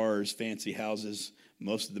fancy cars, fancy houses.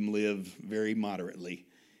 Most of them live very moderately,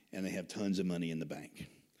 and they have tons of money in the bank.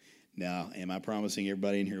 Now, am I promising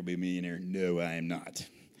everybody in here will be a millionaire? No, I am not.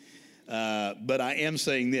 But I am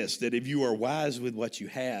saying this, that if you are wise with what you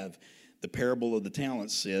have, the parable of the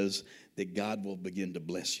talents says that God will begin to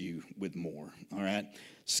bless you with more, all right?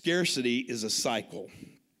 Scarcity is a cycle,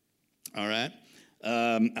 all right?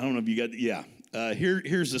 I don't know if you got,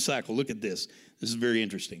 here's the cycle. Look at this. This is very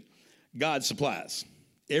interesting. God supplies.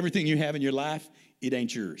 Everything you have in your life, it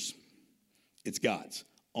ain't yours. It's God's,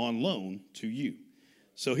 on loan to you.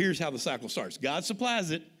 So here's how the cycle starts. God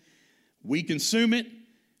supplies it. We consume it,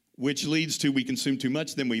 which leads to we consume too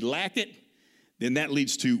much. Then we lack it. Then that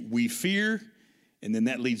leads to we fear. And then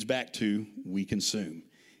that leads back to we consume.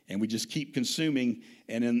 And we just keep consuming.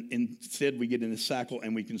 And instead we get in a cycle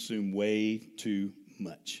and we consume way too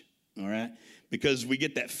much. All right? Because we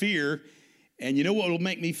get that fear. And you know what will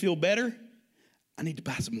make me feel better? I need to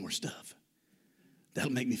buy some more stuff.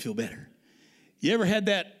 That'll make me feel better. You ever had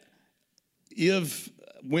that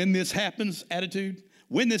when this happens attitude?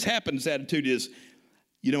 When this happens attitude is,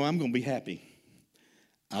 you know, I'm going to be happy.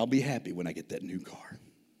 I'll be happy when I get that new car.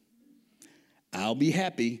 I'll be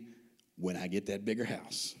happy when I get that bigger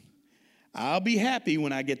house. I'll be happy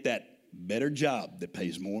when I get that better job that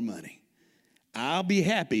pays more money. I'll be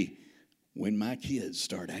happy when my kids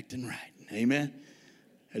start acting right. Amen.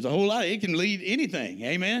 There's a whole lot. It can lead anything.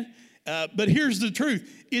 Amen. But here's the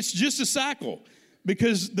truth. It's just a cycle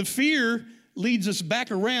because the fear leads us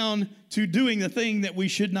back around to doing the thing that we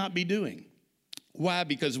should not be doing. Why?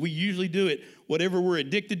 Because we usually do it. Whatever we're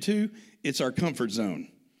addicted to, it's our comfort zone.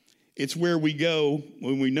 It's where we go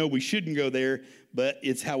when we know we shouldn't go there, but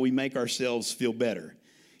it's how we make ourselves feel better.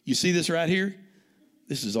 You see this right here?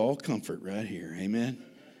 This is all comfort right here. Amen.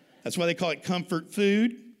 That's why they call it comfort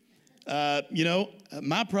food.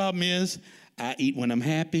 My problem is I eat when I'm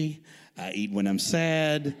happy. I eat when I'm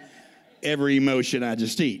sad. Every emotion I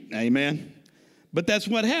just eat. Amen. But that's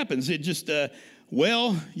what happens. It just, I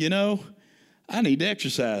need to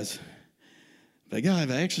exercise. But God,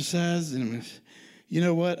 if I exercise, and you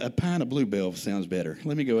know what? A pint of Bluebell sounds better.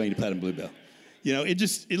 Let me go eat a pint of Bluebell.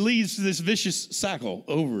 It leads to this vicious cycle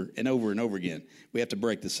over and over and over again. We have to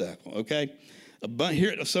break the cycle, okay?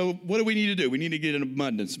 So what do we need to do? We need to get an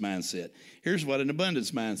abundance mindset. Here's what an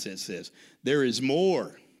abundance mindset says. There is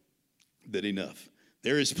more than enough.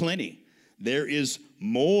 There is plenty. There is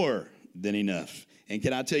more than enough. And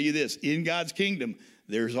can I tell you this? In God's kingdom,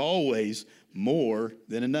 there's always more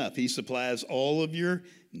than enough. He supplies all of your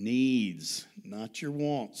needs, not your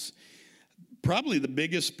wants. Probably the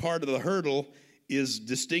biggest part of the hurdle is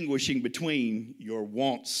distinguishing between your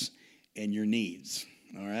wants and your needs,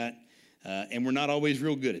 all right? And we're not always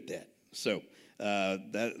real good at that. So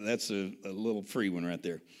that's a little free one right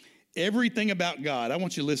there. Everything about God, I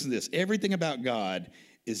want you to listen to this. Everything about God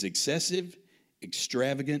is excessive,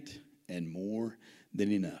 extravagant, and more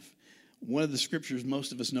than enough. One of the scriptures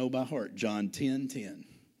most of us know by heart, John 10:10.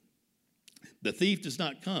 The thief does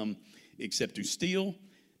not come except to steal,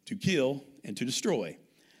 to kill, and to destroy.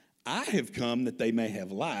 I have come that they may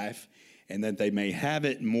have life, and that they may have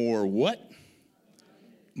it more what?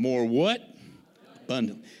 More what?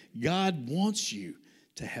 Abundant. God wants you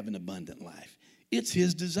to have an abundant life. It's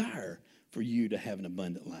his desire for you to have an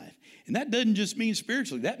abundant life. And that doesn't just mean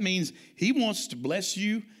spiritually. That means he wants to bless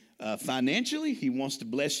you financially. He wants to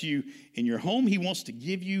bless you in your home. He wants to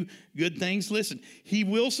give you good things. Listen, he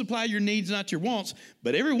will supply your needs, not your wants.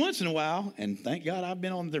 But every once in a while, and thank God I've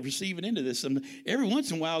been on the receiving end of this, every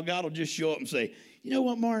once in a while God will just show up and say, you know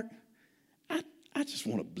what, Mark? I just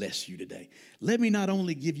want to bless you today. Let me not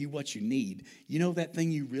only give you what you need, you know that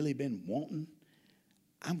thing you've really been wanting?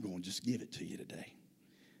 I'm going to just give it to you today.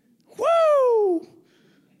 Woo!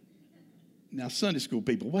 Now, Sunday school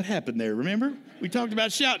people, what happened there? Remember? We talked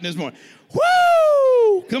about shouting this morning.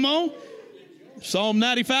 Woo! Come on. Psalm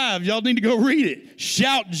 95. Y'all need to go read it.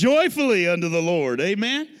 Shout joyfully unto the Lord.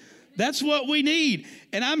 Amen? That's what we need.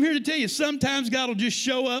 And I'm here to tell you, sometimes God will just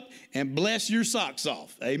show up and bless your socks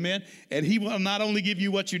off. Amen? And he will not only give you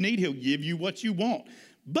what you need, he'll give you what you want.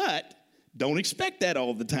 But don't expect that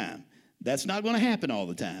all the time. That's not going to happen all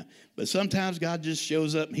the time. But sometimes God just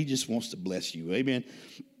shows up and he just wants to bless you. Amen?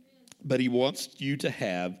 But he wants you to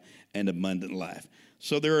have an abundant life.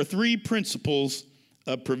 So there are 3 principles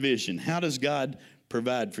of provision. How does God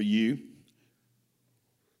provide for you?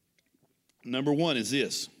 Number one is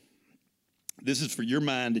this. This is for your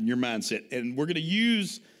mind and your mindset. And we're going to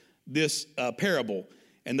use this parable.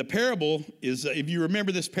 And the parable is, if you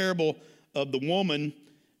remember this parable of the woman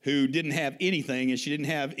who didn't have anything, and she didn't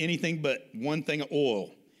have anything but one thing of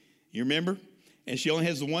oil. You remember? And she only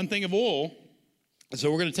has the one thing of oil.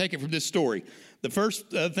 So we're going to take it from this story. The first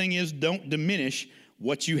thing is, don't diminish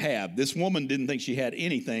what you have. This woman didn't think she had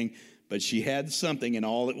anything, but she had something, and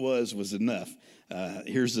all it was enough.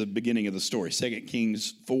 Here's the beginning of the story. 2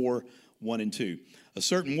 Kings 4, 1 and 2. A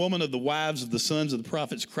certain woman of the wives of the sons of the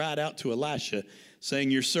prophets cried out to Elisha, saying,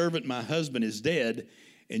 your servant, my husband, is dead,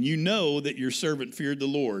 and you know that your servant feared the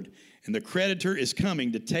Lord, and the creditor is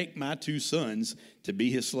coming to take my 2 sons to be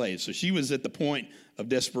his slaves. So she was at the point of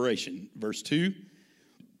desperation. Verse 2,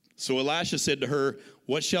 so Elisha said to her,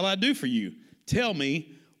 what shall I do for you? Tell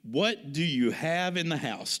me, what do you have in the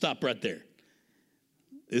house? Stop right there.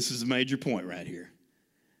 This is a major point right here.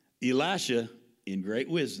 Elisha, in great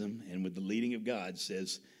wisdom and with the leading of God,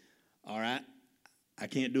 says, all right, I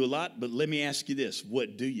can't do a lot, but let me ask you this.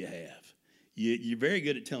 What do you have? You're very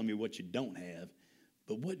good at telling me what you don't have,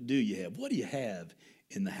 but what do you have? What do you have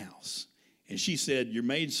in the house? And she said, your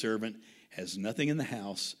maidservant has nothing in the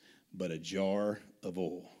house but a jar of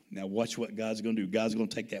oil. Now watch what God's going to do. God's going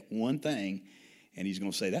to take that one thing, and he's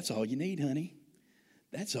going to say, that's all you need, honey.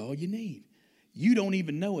 That's all you need. You don't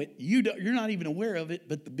even know it. You're not even aware of it,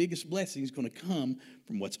 but the biggest blessing is going to come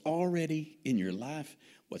from what's already in your life,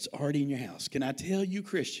 what's already in your house. Can I tell you,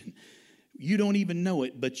 Christian, you don't even know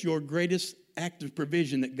it, but your greatest act of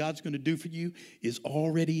provision that God's going to do for you is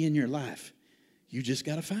already in your life. You just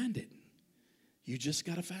got to find it. You just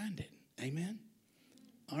got to find it. Amen?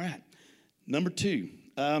 All right. Number 2,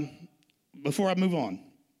 before I move on,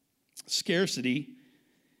 scarcity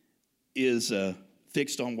is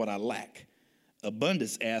fixed on what I lack.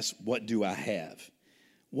 Abundance asks, what do I have?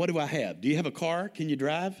 What do I have? Do you have a car? Can you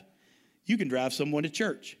drive? You can drive someone to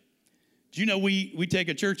church. Do you know we take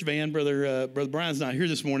a church van? Brother Brian's not here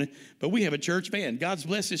this morning, but we have a church van. God's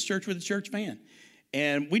blessed his church with a church van.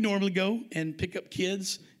 And we normally go and pick up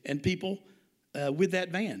kids and people with that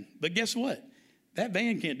van. But guess what? That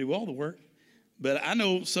van can't do all the work. But I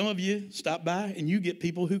know some of you stop by and you get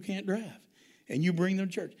people who can't drive. And you bring them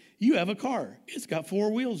to church. You have a car. It's got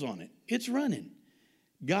 4 wheels on it. It's running.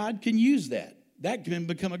 God can use that. That can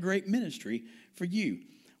become a great ministry for you.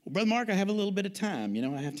 Well, Brother Mark, I have a little bit of time.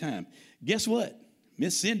 I have time. Guess what?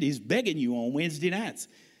 Miss Cindy's begging you on Wednesday nights.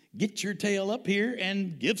 Get your tail up here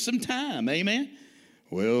and give some time. Amen?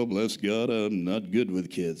 Well, bless God, I'm not good with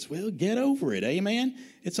kids. Well, get over it. Amen?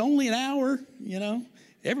 It's only an hour,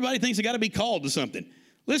 Everybody thinks they got to be called to something.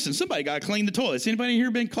 Listen, somebody got to clean the toilets. Anybody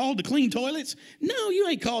here been called to clean toilets? No, you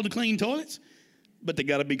ain't called to clean toilets, but they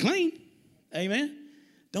got to be clean. Amen?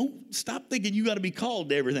 Don't stop thinking you got to be called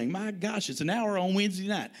to everything. My gosh, it's an hour on Wednesday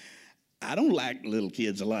night. I don't like little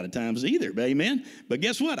kids a lot of times either, amen? But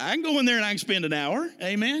guess what? I can go in there and I can spend an hour,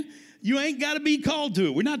 amen? You ain't got to be called to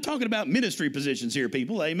it. We're not talking about ministry positions here,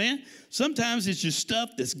 people, amen? Sometimes it's just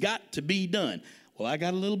stuff that's got to be done. Well, I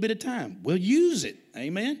got a little bit of time. Well, use it,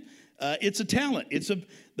 amen? It's a talent. It's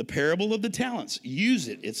the parable of the talents. Use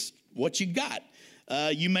it. It's what you got.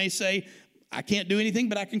 You may say, I can't do anything,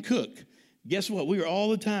 but I can cook. Guess what? We are all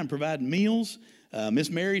the time providing meals. Miss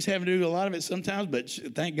Mary's having to do a lot of it sometimes, but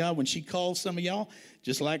thank God when she calls some of y'all,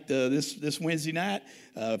 just like this Wednesday night,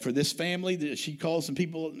 for this family, she calls some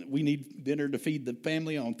people. We need dinner to feed the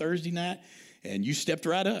family on Thursday night, and you stepped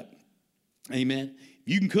right up. Amen.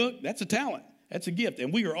 If you can cook, that's a talent. That's a gift.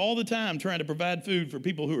 And we are all the time trying to provide food for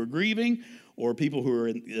people who are grieving or people who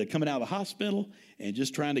are coming out of the hospital and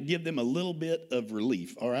just trying to give them a little bit of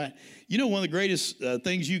relief, all right? One of the greatest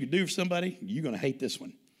things you could do for somebody, you're going to hate this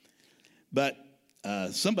one. But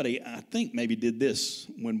somebody, I think, maybe did this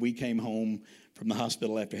when we came home from the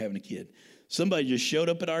hospital after having a kid. Somebody just showed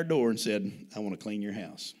up at our door and said, I want to clean your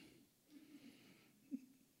house.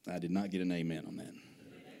 I did not get an amen on that.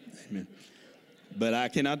 Amen. But I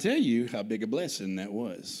cannot tell you how big a blessing that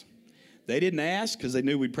was. They didn't ask because they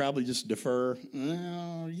knew we'd probably just defer.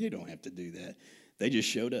 No, you don't have to do that. They just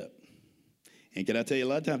showed up. And can I tell you, a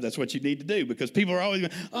lot of times that's what you need to do because people are always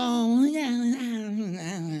going, oh,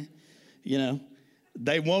 yeah.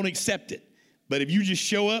 They won't accept it. But if you just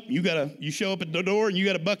show up, you show up at the door and you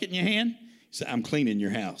got a bucket in your hand, you say, I'm cleaning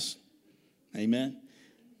your house. Amen.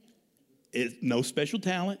 It's no special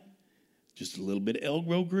talent. Just a little bit of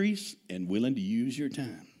elbow grease and willing to use your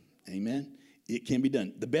time. Amen? It can be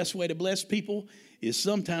done. The best way to bless people is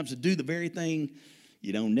sometimes to do the very thing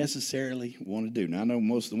you don't necessarily want to do. Now, I know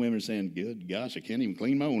most of the women are saying, good gosh, I can't even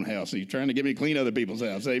clean my own house. So you're trying to get me to clean other people's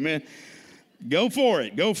house. Amen? Go for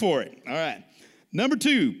it. Go for it. All right. Number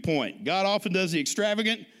 2 point, God often does the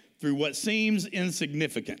extravagant through what seems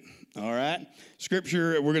insignificant. All right?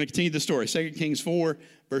 Scripture, we're going to continue the story. 2 Kings 4,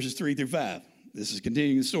 verses 3 through 5. This is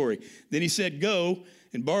continuing the story. Then he said, go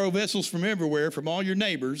and borrow vessels from everywhere, from all your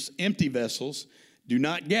neighbors, empty vessels. Do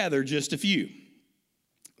not gather just a few.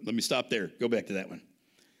 Let me stop there. Go back to that one.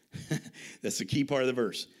 That's the key part of the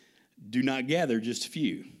verse. Do not gather just a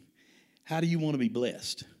few. How do you want to be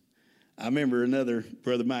blessed? I remember another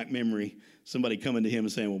Brother Mike memory, somebody coming to him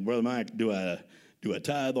and saying, well, Brother Mike, do I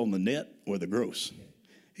tithe on the net or the gross?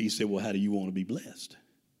 He said, well, how do you want to be blessed?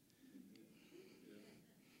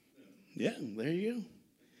 Yeah, there you go.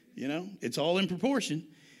 You know, it's all in proportion.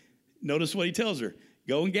 Notice what he tells her.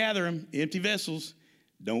 Go and gather them, empty vessels.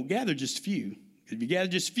 Don't gather just a few. If you gather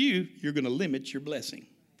just a few, you're going to limit your blessing.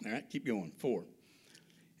 All right, keep going. 4.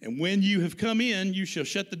 And when you have come in, you shall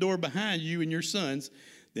shut the door behind you and your sons,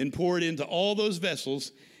 then pour it into all those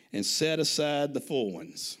vessels and set aside the full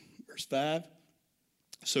ones. Verse 5.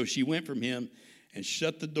 So she went from him and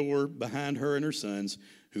shut the door behind her and her sons,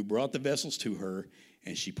 who brought the vessels to her,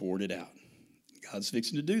 and she poured it out. God's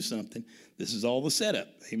fixing to do something. This is all the setup.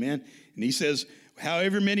 Amen. And he says,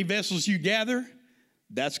 however many vessels you gather,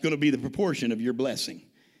 that's going to be the proportion of your blessing.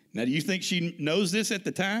 Now, do you think she knows this at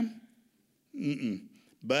the time?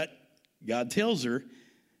 But God tells her,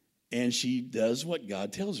 and she does what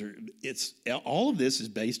God tells her. All of this is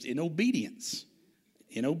based in obedience.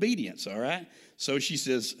 In obedience, all right? So she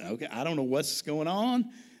says, okay, I don't know what's going on,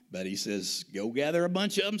 but he says, go gather a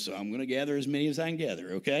bunch of them, so I'm going to gather as many as I can gather,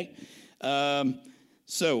 okay?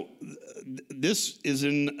 So this is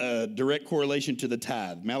in direct correlation to the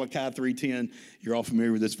tithe. Malachi 3:10, you're all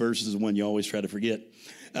familiar with this verse. This is the one you always try to forget.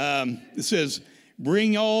 It says,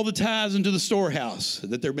 bring all the tithes into the storehouse,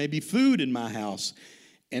 that there may be food in my house.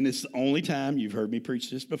 And it's the only time, you've heard me preach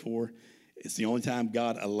this before, it's the only time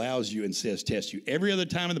God allows you and says test you. Every other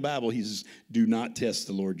time in the Bible, he says, do not test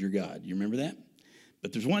the Lord your God. You remember that?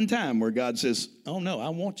 But there's one time where God says, oh no, I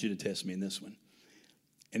want you to test me in this one.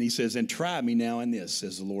 And he says, and try me now in this,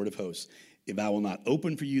 says the Lord of hosts, if I will not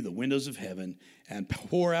open for you the windows of heaven and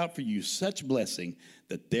pour out for you such blessing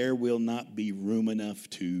that there will not be room enough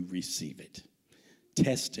to receive it.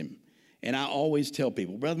 Test him. And I always tell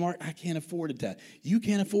people, Brother Mark, I can't afford to tithe. You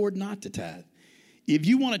can't afford not to tithe. If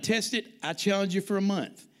you want to test it, I challenge you for a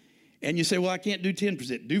month. And you say, well, I can't do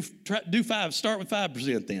 10%. Do 5. Start with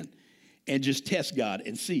 5% then. And just test God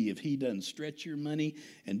and see if he doesn't stretch your money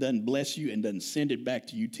and doesn't bless you and doesn't send it back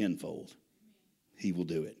to you tenfold. He will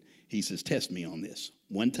do it. He says, test me on this.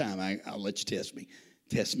 One time, I'll let you test me.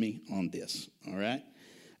 Test me on this, all right?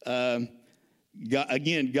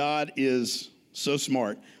 God is so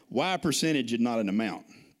smart. Why a percentage and not an amount?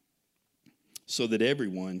 So that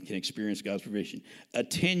everyone can experience God's provision. A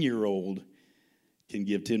 10-year-old can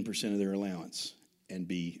give 10% of their allowance and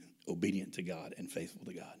be obedient to God and faithful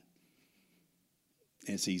to God.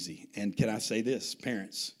 And it's easy. And can I say this?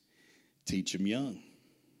 Parents, teach them young.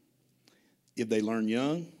 If they learn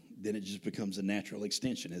young, then it just becomes a natural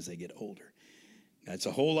extension as they get older. Now, it's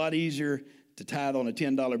a whole lot easier to tithe on a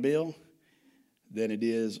 $10 bill than it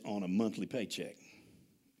is on a monthly paycheck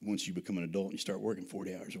once you become an adult and you start working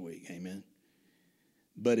 40 hours a week. Amen.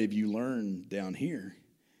 But if you learn down here,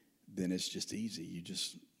 then it's just easy. You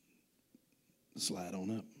just slide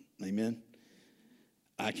on up. Amen.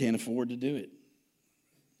 I can't afford to do it.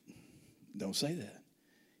 Don't say that.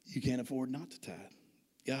 You can't afford not to tithe.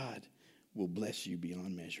 God will bless you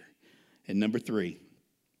beyond measure. And number 3,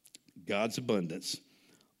 God's abundance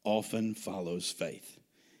often follows faith.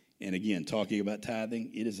 And again, talking about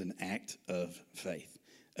tithing, it is an act of faith.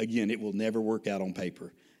 Again, it will never work out on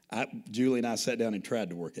paper. Julie and I sat down and tried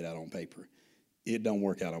to work it out on paper. It don't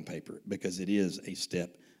work out on paper because it is a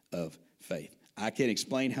step of faith. I can't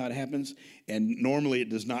explain how it happens, and normally it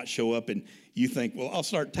does not show up, and you think, well, I'll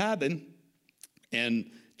start tithing,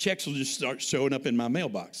 and checks will just start showing up in my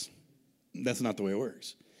mailbox. That's not the way it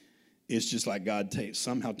works. It's just like God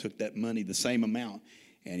somehow took that money, the same amount,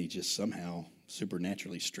 and he just somehow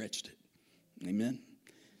supernaturally stretched it. Amen?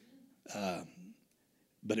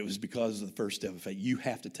 But it was because of the first step of faith. You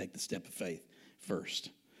have to take the step of faith first.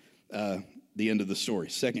 The end of the story,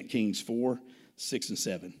 2 Kings 4, 6 and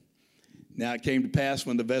 7. Now it came to pass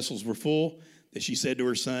when the vessels were full that she said to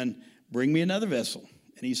her son, bring me another vessel.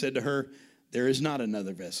 And he said to her, there is not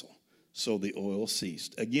another vessel. So the oil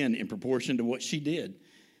ceased. Again, in proportion to what she did,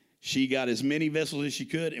 she got as many vessels as she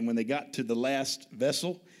could. And when they got to the last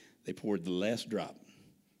vessel, they poured the last drop.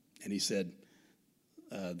 And he said,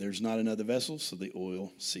 there's not another vessel. So the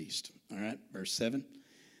oil ceased. All right, verse 7.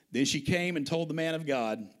 Then she came and told the man of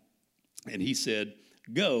God. And he said,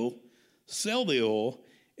 go, sell the oil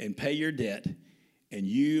and pay your debt, and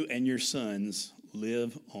you and your sons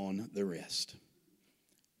live on the rest.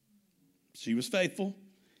 She was faithful,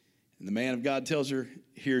 and the man of God tells her,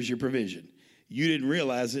 here's your provision. You didn't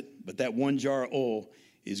realize it, but that one jar of oil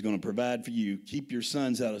is going to provide for you, keep your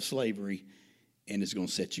sons out of slavery, and it's going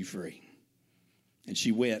to set you free. And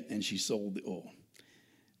she went and she sold the oil.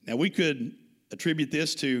 Now, we could attribute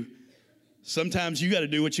this to sometimes you got to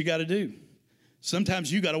do what you got to do.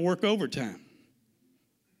 Sometimes you got to work overtime.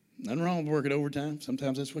 Nothing wrong with working overtime.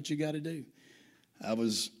 Sometimes that's what you got to do. I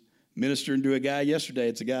was ministering to a guy yesterday.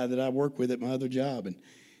 It's a guy that I work with at my other job. And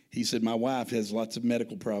he said, my wife has lots of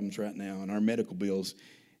medical problems right now and our medical bills.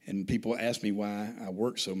 And people ask me why I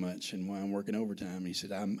work so much and why I'm working overtime. And he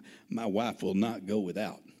said, my wife will not go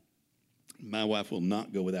without. My wife will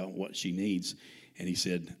not go without what she needs. And he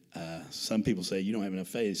said, some people say, you don't have enough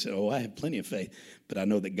faith. He said, oh, I have plenty of faith. But I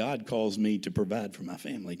know that God calls me to provide for my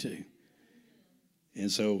family too. And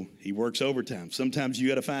so he works overtime. Sometimes you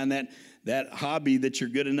got to find that hobby that you're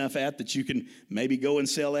good enough at that you can maybe go and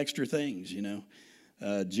sell extra things, you know.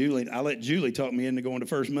 I let Julie talk me into going to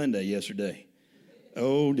First Monday yesterday.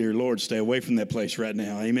 Oh, dear Lord, stay away from that place right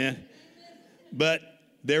now. Amen. But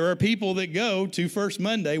there are people that go to First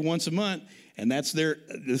Monday once a month, and this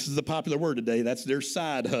is the popular word today, that's their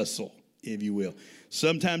side hustle, if you will.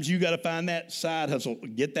 Sometimes you got to find that side hustle,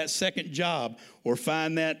 get that second job, or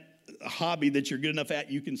find that hobby that you're good enough at,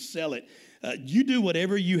 you can sell it. You do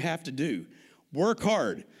whatever you have to do. Work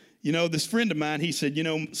hard. You know, this friend of mine, he said, you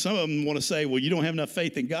know, some of them want to say, well, you don't have enough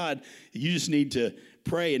faith in God. You just need to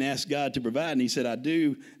pray and ask God to provide. And he said, I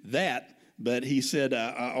do that. But he said,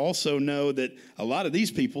 I also know that a lot of these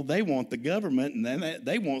people, they want the government and then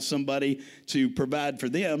they want somebody to provide for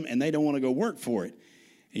them and they don't want to go work for it.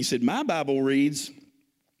 He said, my Bible reads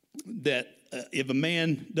that if a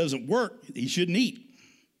man doesn't work, he shouldn't eat.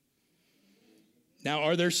 Now,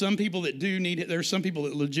 are there some people that do need it? There are some people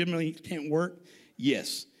that legitimately can't work?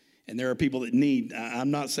 Yes. And there are people that need.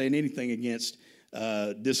 I'm not saying anything against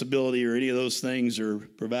disability or any of those things or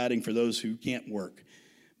providing for those who can't work.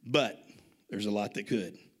 But there's a lot that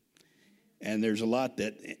could. And there's a lot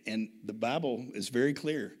that, and the Bible is very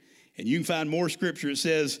clear. And you can find more scripture that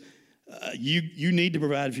says you need to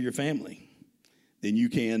provide for your family than you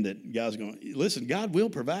can that God's going to. Listen, God will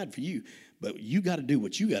provide for you, but you got to do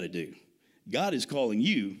what you got to do. God is calling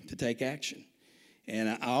you to take action. And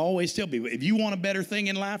I always tell people, if you want a better thing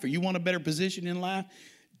in life or you want a better position in life,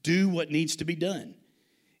 do what needs to be done.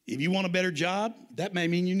 If you want a better job, that may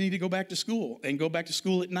mean you need to go back to school and go back to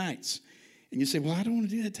school at nights. And you say, well, I don't want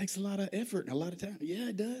to do that. It takes a lot of effort and a lot of time. Yeah,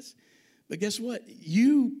 it does. But guess what?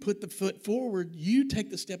 You put the foot forward. You take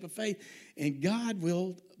the step of faith, and God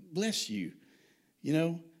will bless you. You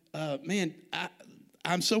know, man,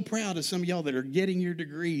 I'm so proud of some of y'all that are getting your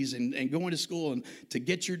degrees and going to school and to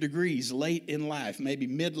get your degrees late in life, maybe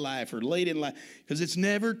midlife or late in life, because it's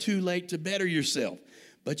never too late to better yourself.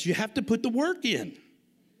 But you have to put the work in.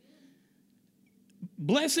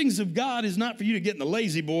 Blessings of God is not for you to get in the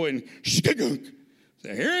lazy boy and say,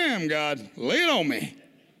 here I am, God, lay it on me.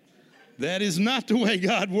 That is not the way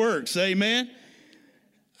God works, amen?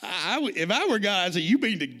 If I were God, I'd say, you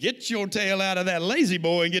need to get your tail out of that lazy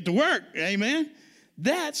boy and get to work, amen?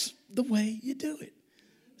 That's the way you do it.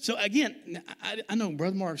 So again, I know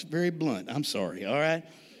Brother Mark's very blunt. I'm sorry, all right?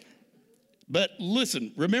 But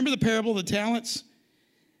listen, remember the parable of the talents?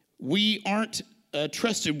 We aren't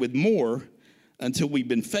trusted with more until we've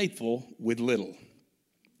been faithful with little.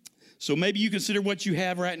 So maybe you consider what you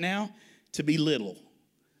have right now to be little.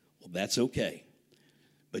 Well, that's okay.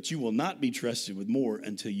 But you will not be trusted with more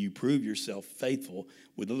until you prove yourself faithful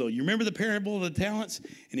with the little. You remember the parable of the talents?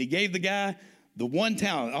 And he gave the guy the one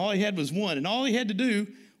talent. All he had was one. And all he had to do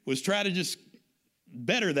was try to just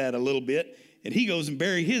better that a little bit. And he goes and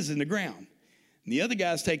bury his in the ground. And the other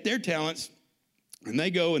guys take their talents and they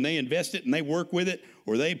go and they invest it and they work with it,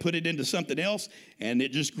 or they put it into something else, and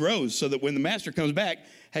it just grows so that when the master comes back,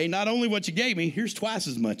 hey, not only what you gave me, here's twice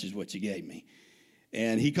as much as what you gave me.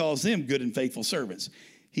 And he calls them good and faithful servants.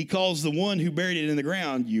 He calls the one who buried it in the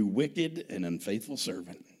ground, you wicked and unfaithful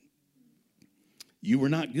servant. You were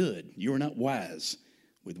not good. You were not wise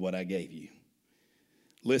with what I gave you.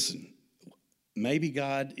 Listen, maybe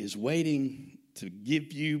God is waiting to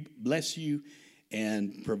give you, bless you,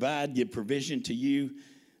 and provide, give provision to you,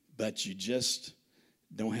 but you just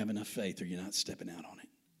don't have enough faith or you're not stepping out on it.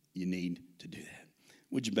 You need to do that.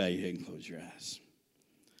 Would you bow your head and close your eyes?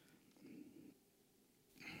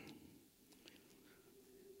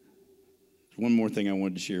 There's one more thing I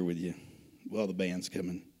wanted to share with you while the band's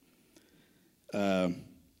coming.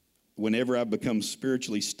 Whenever I become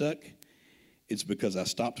spiritually stuck, it's because I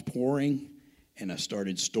stopped pouring and I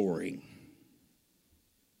started storing.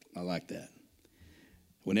 I like that.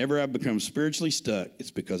 Whenever I become spiritually stuck,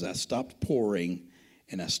 it's because I stopped pouring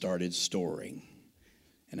and I started storing.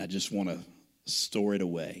 And I just want to store it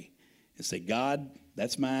away and say, God,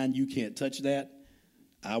 that's mine. You can't touch that.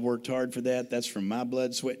 I worked hard for that. That's from my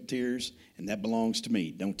blood, sweat, and tears, and that belongs to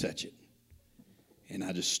me. Don't touch it. And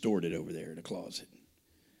I just stored it over there in a closet.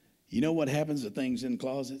 You know what happens to things in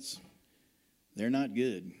closets? They're not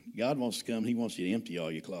good. God wants to come. He wants you to empty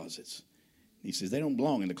all your closets. He says, they don't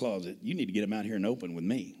belong in the closet. You need to get them out here and open with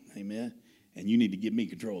me. Amen. And you need to give me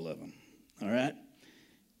control of them. All right?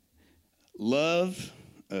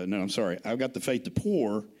 I've got the faith to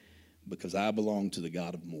pour because I belong to the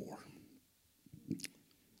God of more.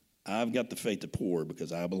 I've got the faith to pour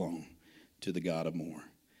because I belong to the God of more.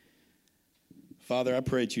 Father, I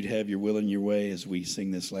pray that you'd have your will and your way as we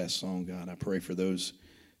sing this last song, God. I pray for those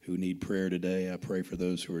who need prayer today. I pray for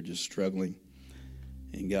those who are just struggling.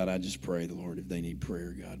 And God, I just pray, the Lord, if they need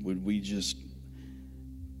prayer, God, would we just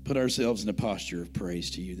put ourselves in a posture of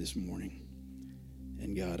praise to you this morning.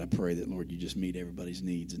 And God, I pray that, Lord, you just meet everybody's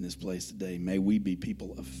needs in this place today. May we be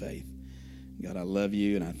people of faith. God, I love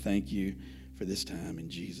you and I thank you for this time in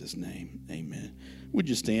Jesus' name. Amen. Would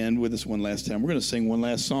you stand with us one last time? We're going to sing one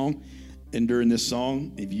last song. And during this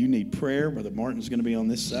song, if you need prayer, Brother Martin's going to be on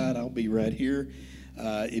this side. I'll be right here.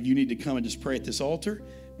 If you need to come and just pray at this altar,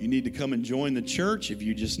 you need to come and join the church. If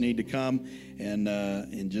you just need to come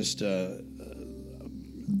and just do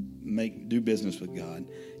business with God,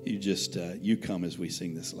 you come as we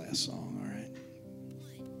sing this last song. All right.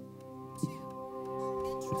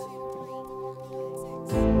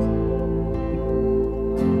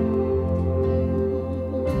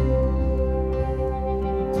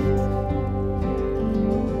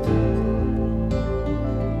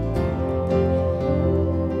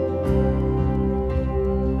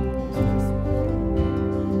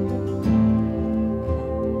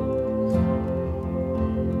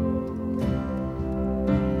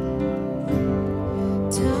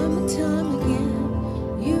 Time and time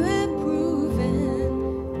again, you have proven.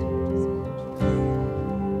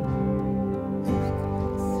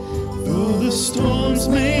 Though the storms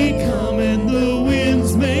may come and the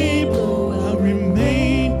winds may blow, I'll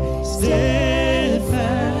remain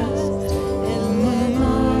steadfast. And let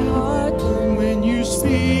my heart learn When you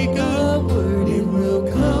speak a word, it will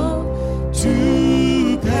come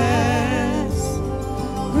to pass.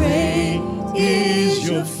 Great is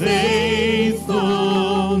your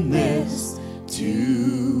faithfulness to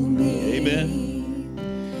me.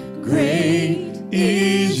 Amen. Great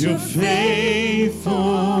is your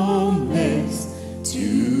faithfulness to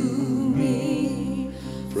me.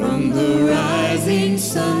 From the rising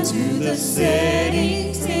sun to the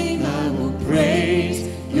setting sun, I will praise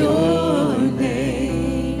your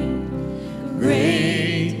name.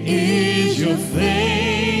 Great is your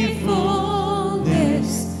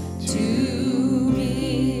faithfulness to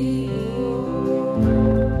me.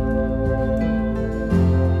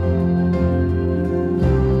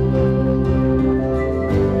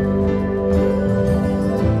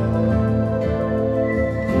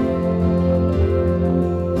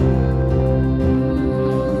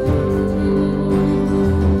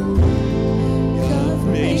 God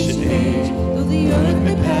formation age, though the earth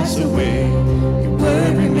may pass away, your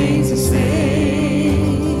word remains the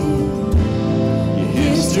same. Your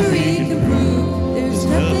history can prove there's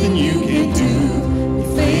nothing you can do.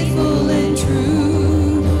 You're faithful and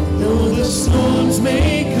true. Though the storms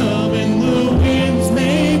may come and the winds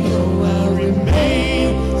may blow, I'll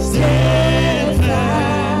remain steadfast.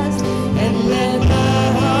 And let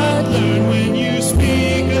my heart learn when you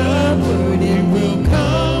speak a word, it will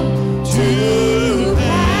come to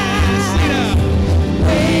pass.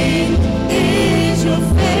 Great is your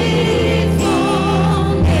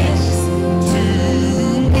faithfulness to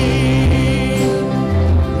me.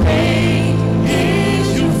 Great is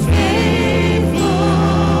your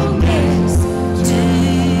faithfulness to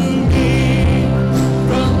me.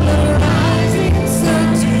 From the rising sun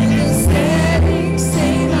to the setting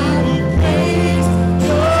sun, I will praise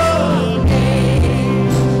your name.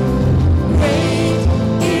 Great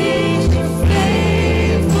is your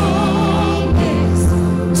faithfulness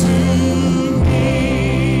to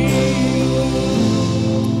me.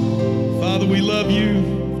 Father, we love you.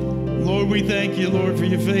 Lord, we thank you, Lord, for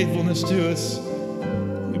your faithfulness to us.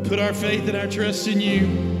 We put our faith and our trust in you.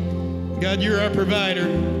 God, you're our provider.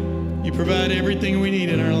 You provide everything we need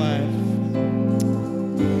in our life.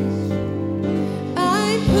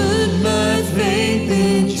 I put my faith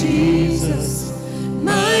in Jesus,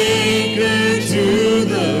 my anchor to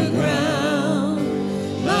the ground,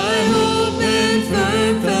 my hope and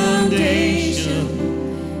firm foundation.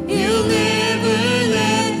 He'll never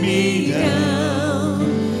let me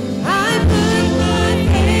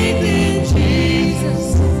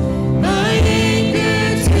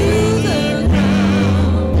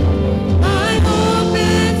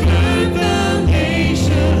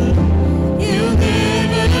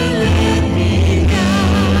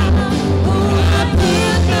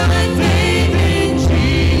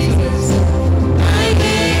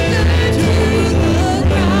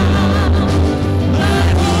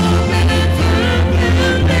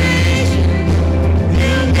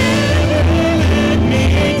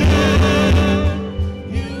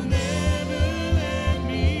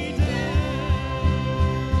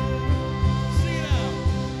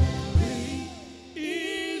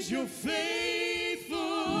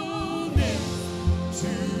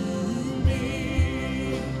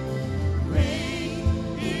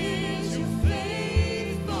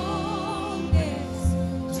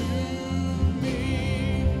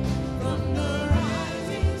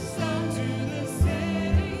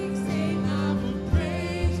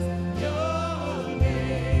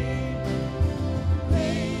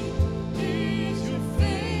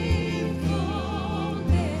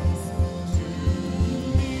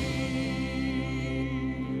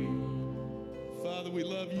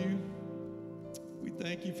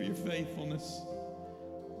you for your faithfulness.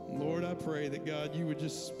 Lord, I pray that, God, you would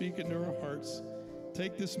just speak into our hearts.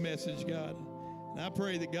 Take this message, God. And I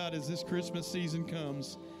pray that, God, as this Christmas season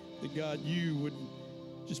comes, that, God, you would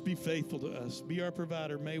just be faithful to us. Be our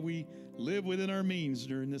provider. May we live within our means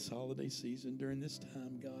during this holiday season, during this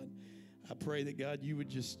time, God. I pray that, God, you would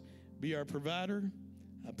just be our provider.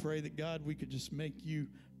 I pray that, God, we could just make you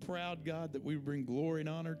proud, God, that we would bring glory and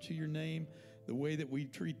honor to your name, the way that we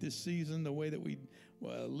treat this season, the way that we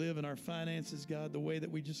live in our finances, God, the way that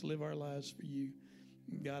we just live our lives for you.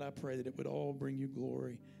 God, I pray that it would all bring you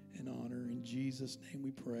glory and honor. In Jesus' name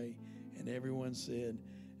we pray. And everyone said,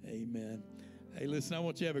 amen. Hey, listen, I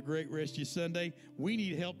want you to have a great rest of your Sunday. We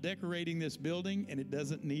need help decorating this building, and it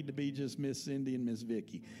doesn't need to be just Miss Cindy and Miss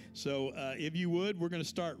Vicky. So if you would, we're going to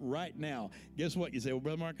start right now. Guess what? You say, well,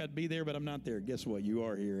 Brother Mark, I'd be there, but I'm not there. Guess what? You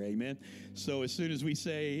are here. Amen. So as soon as we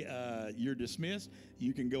say you're dismissed,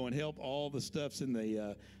 you can go and help. All the stuff's in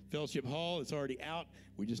the fellowship hall. It's already out.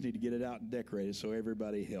 We just need to get it out and decorate it, so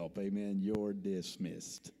everybody help. Amen. You're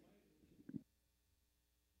dismissed.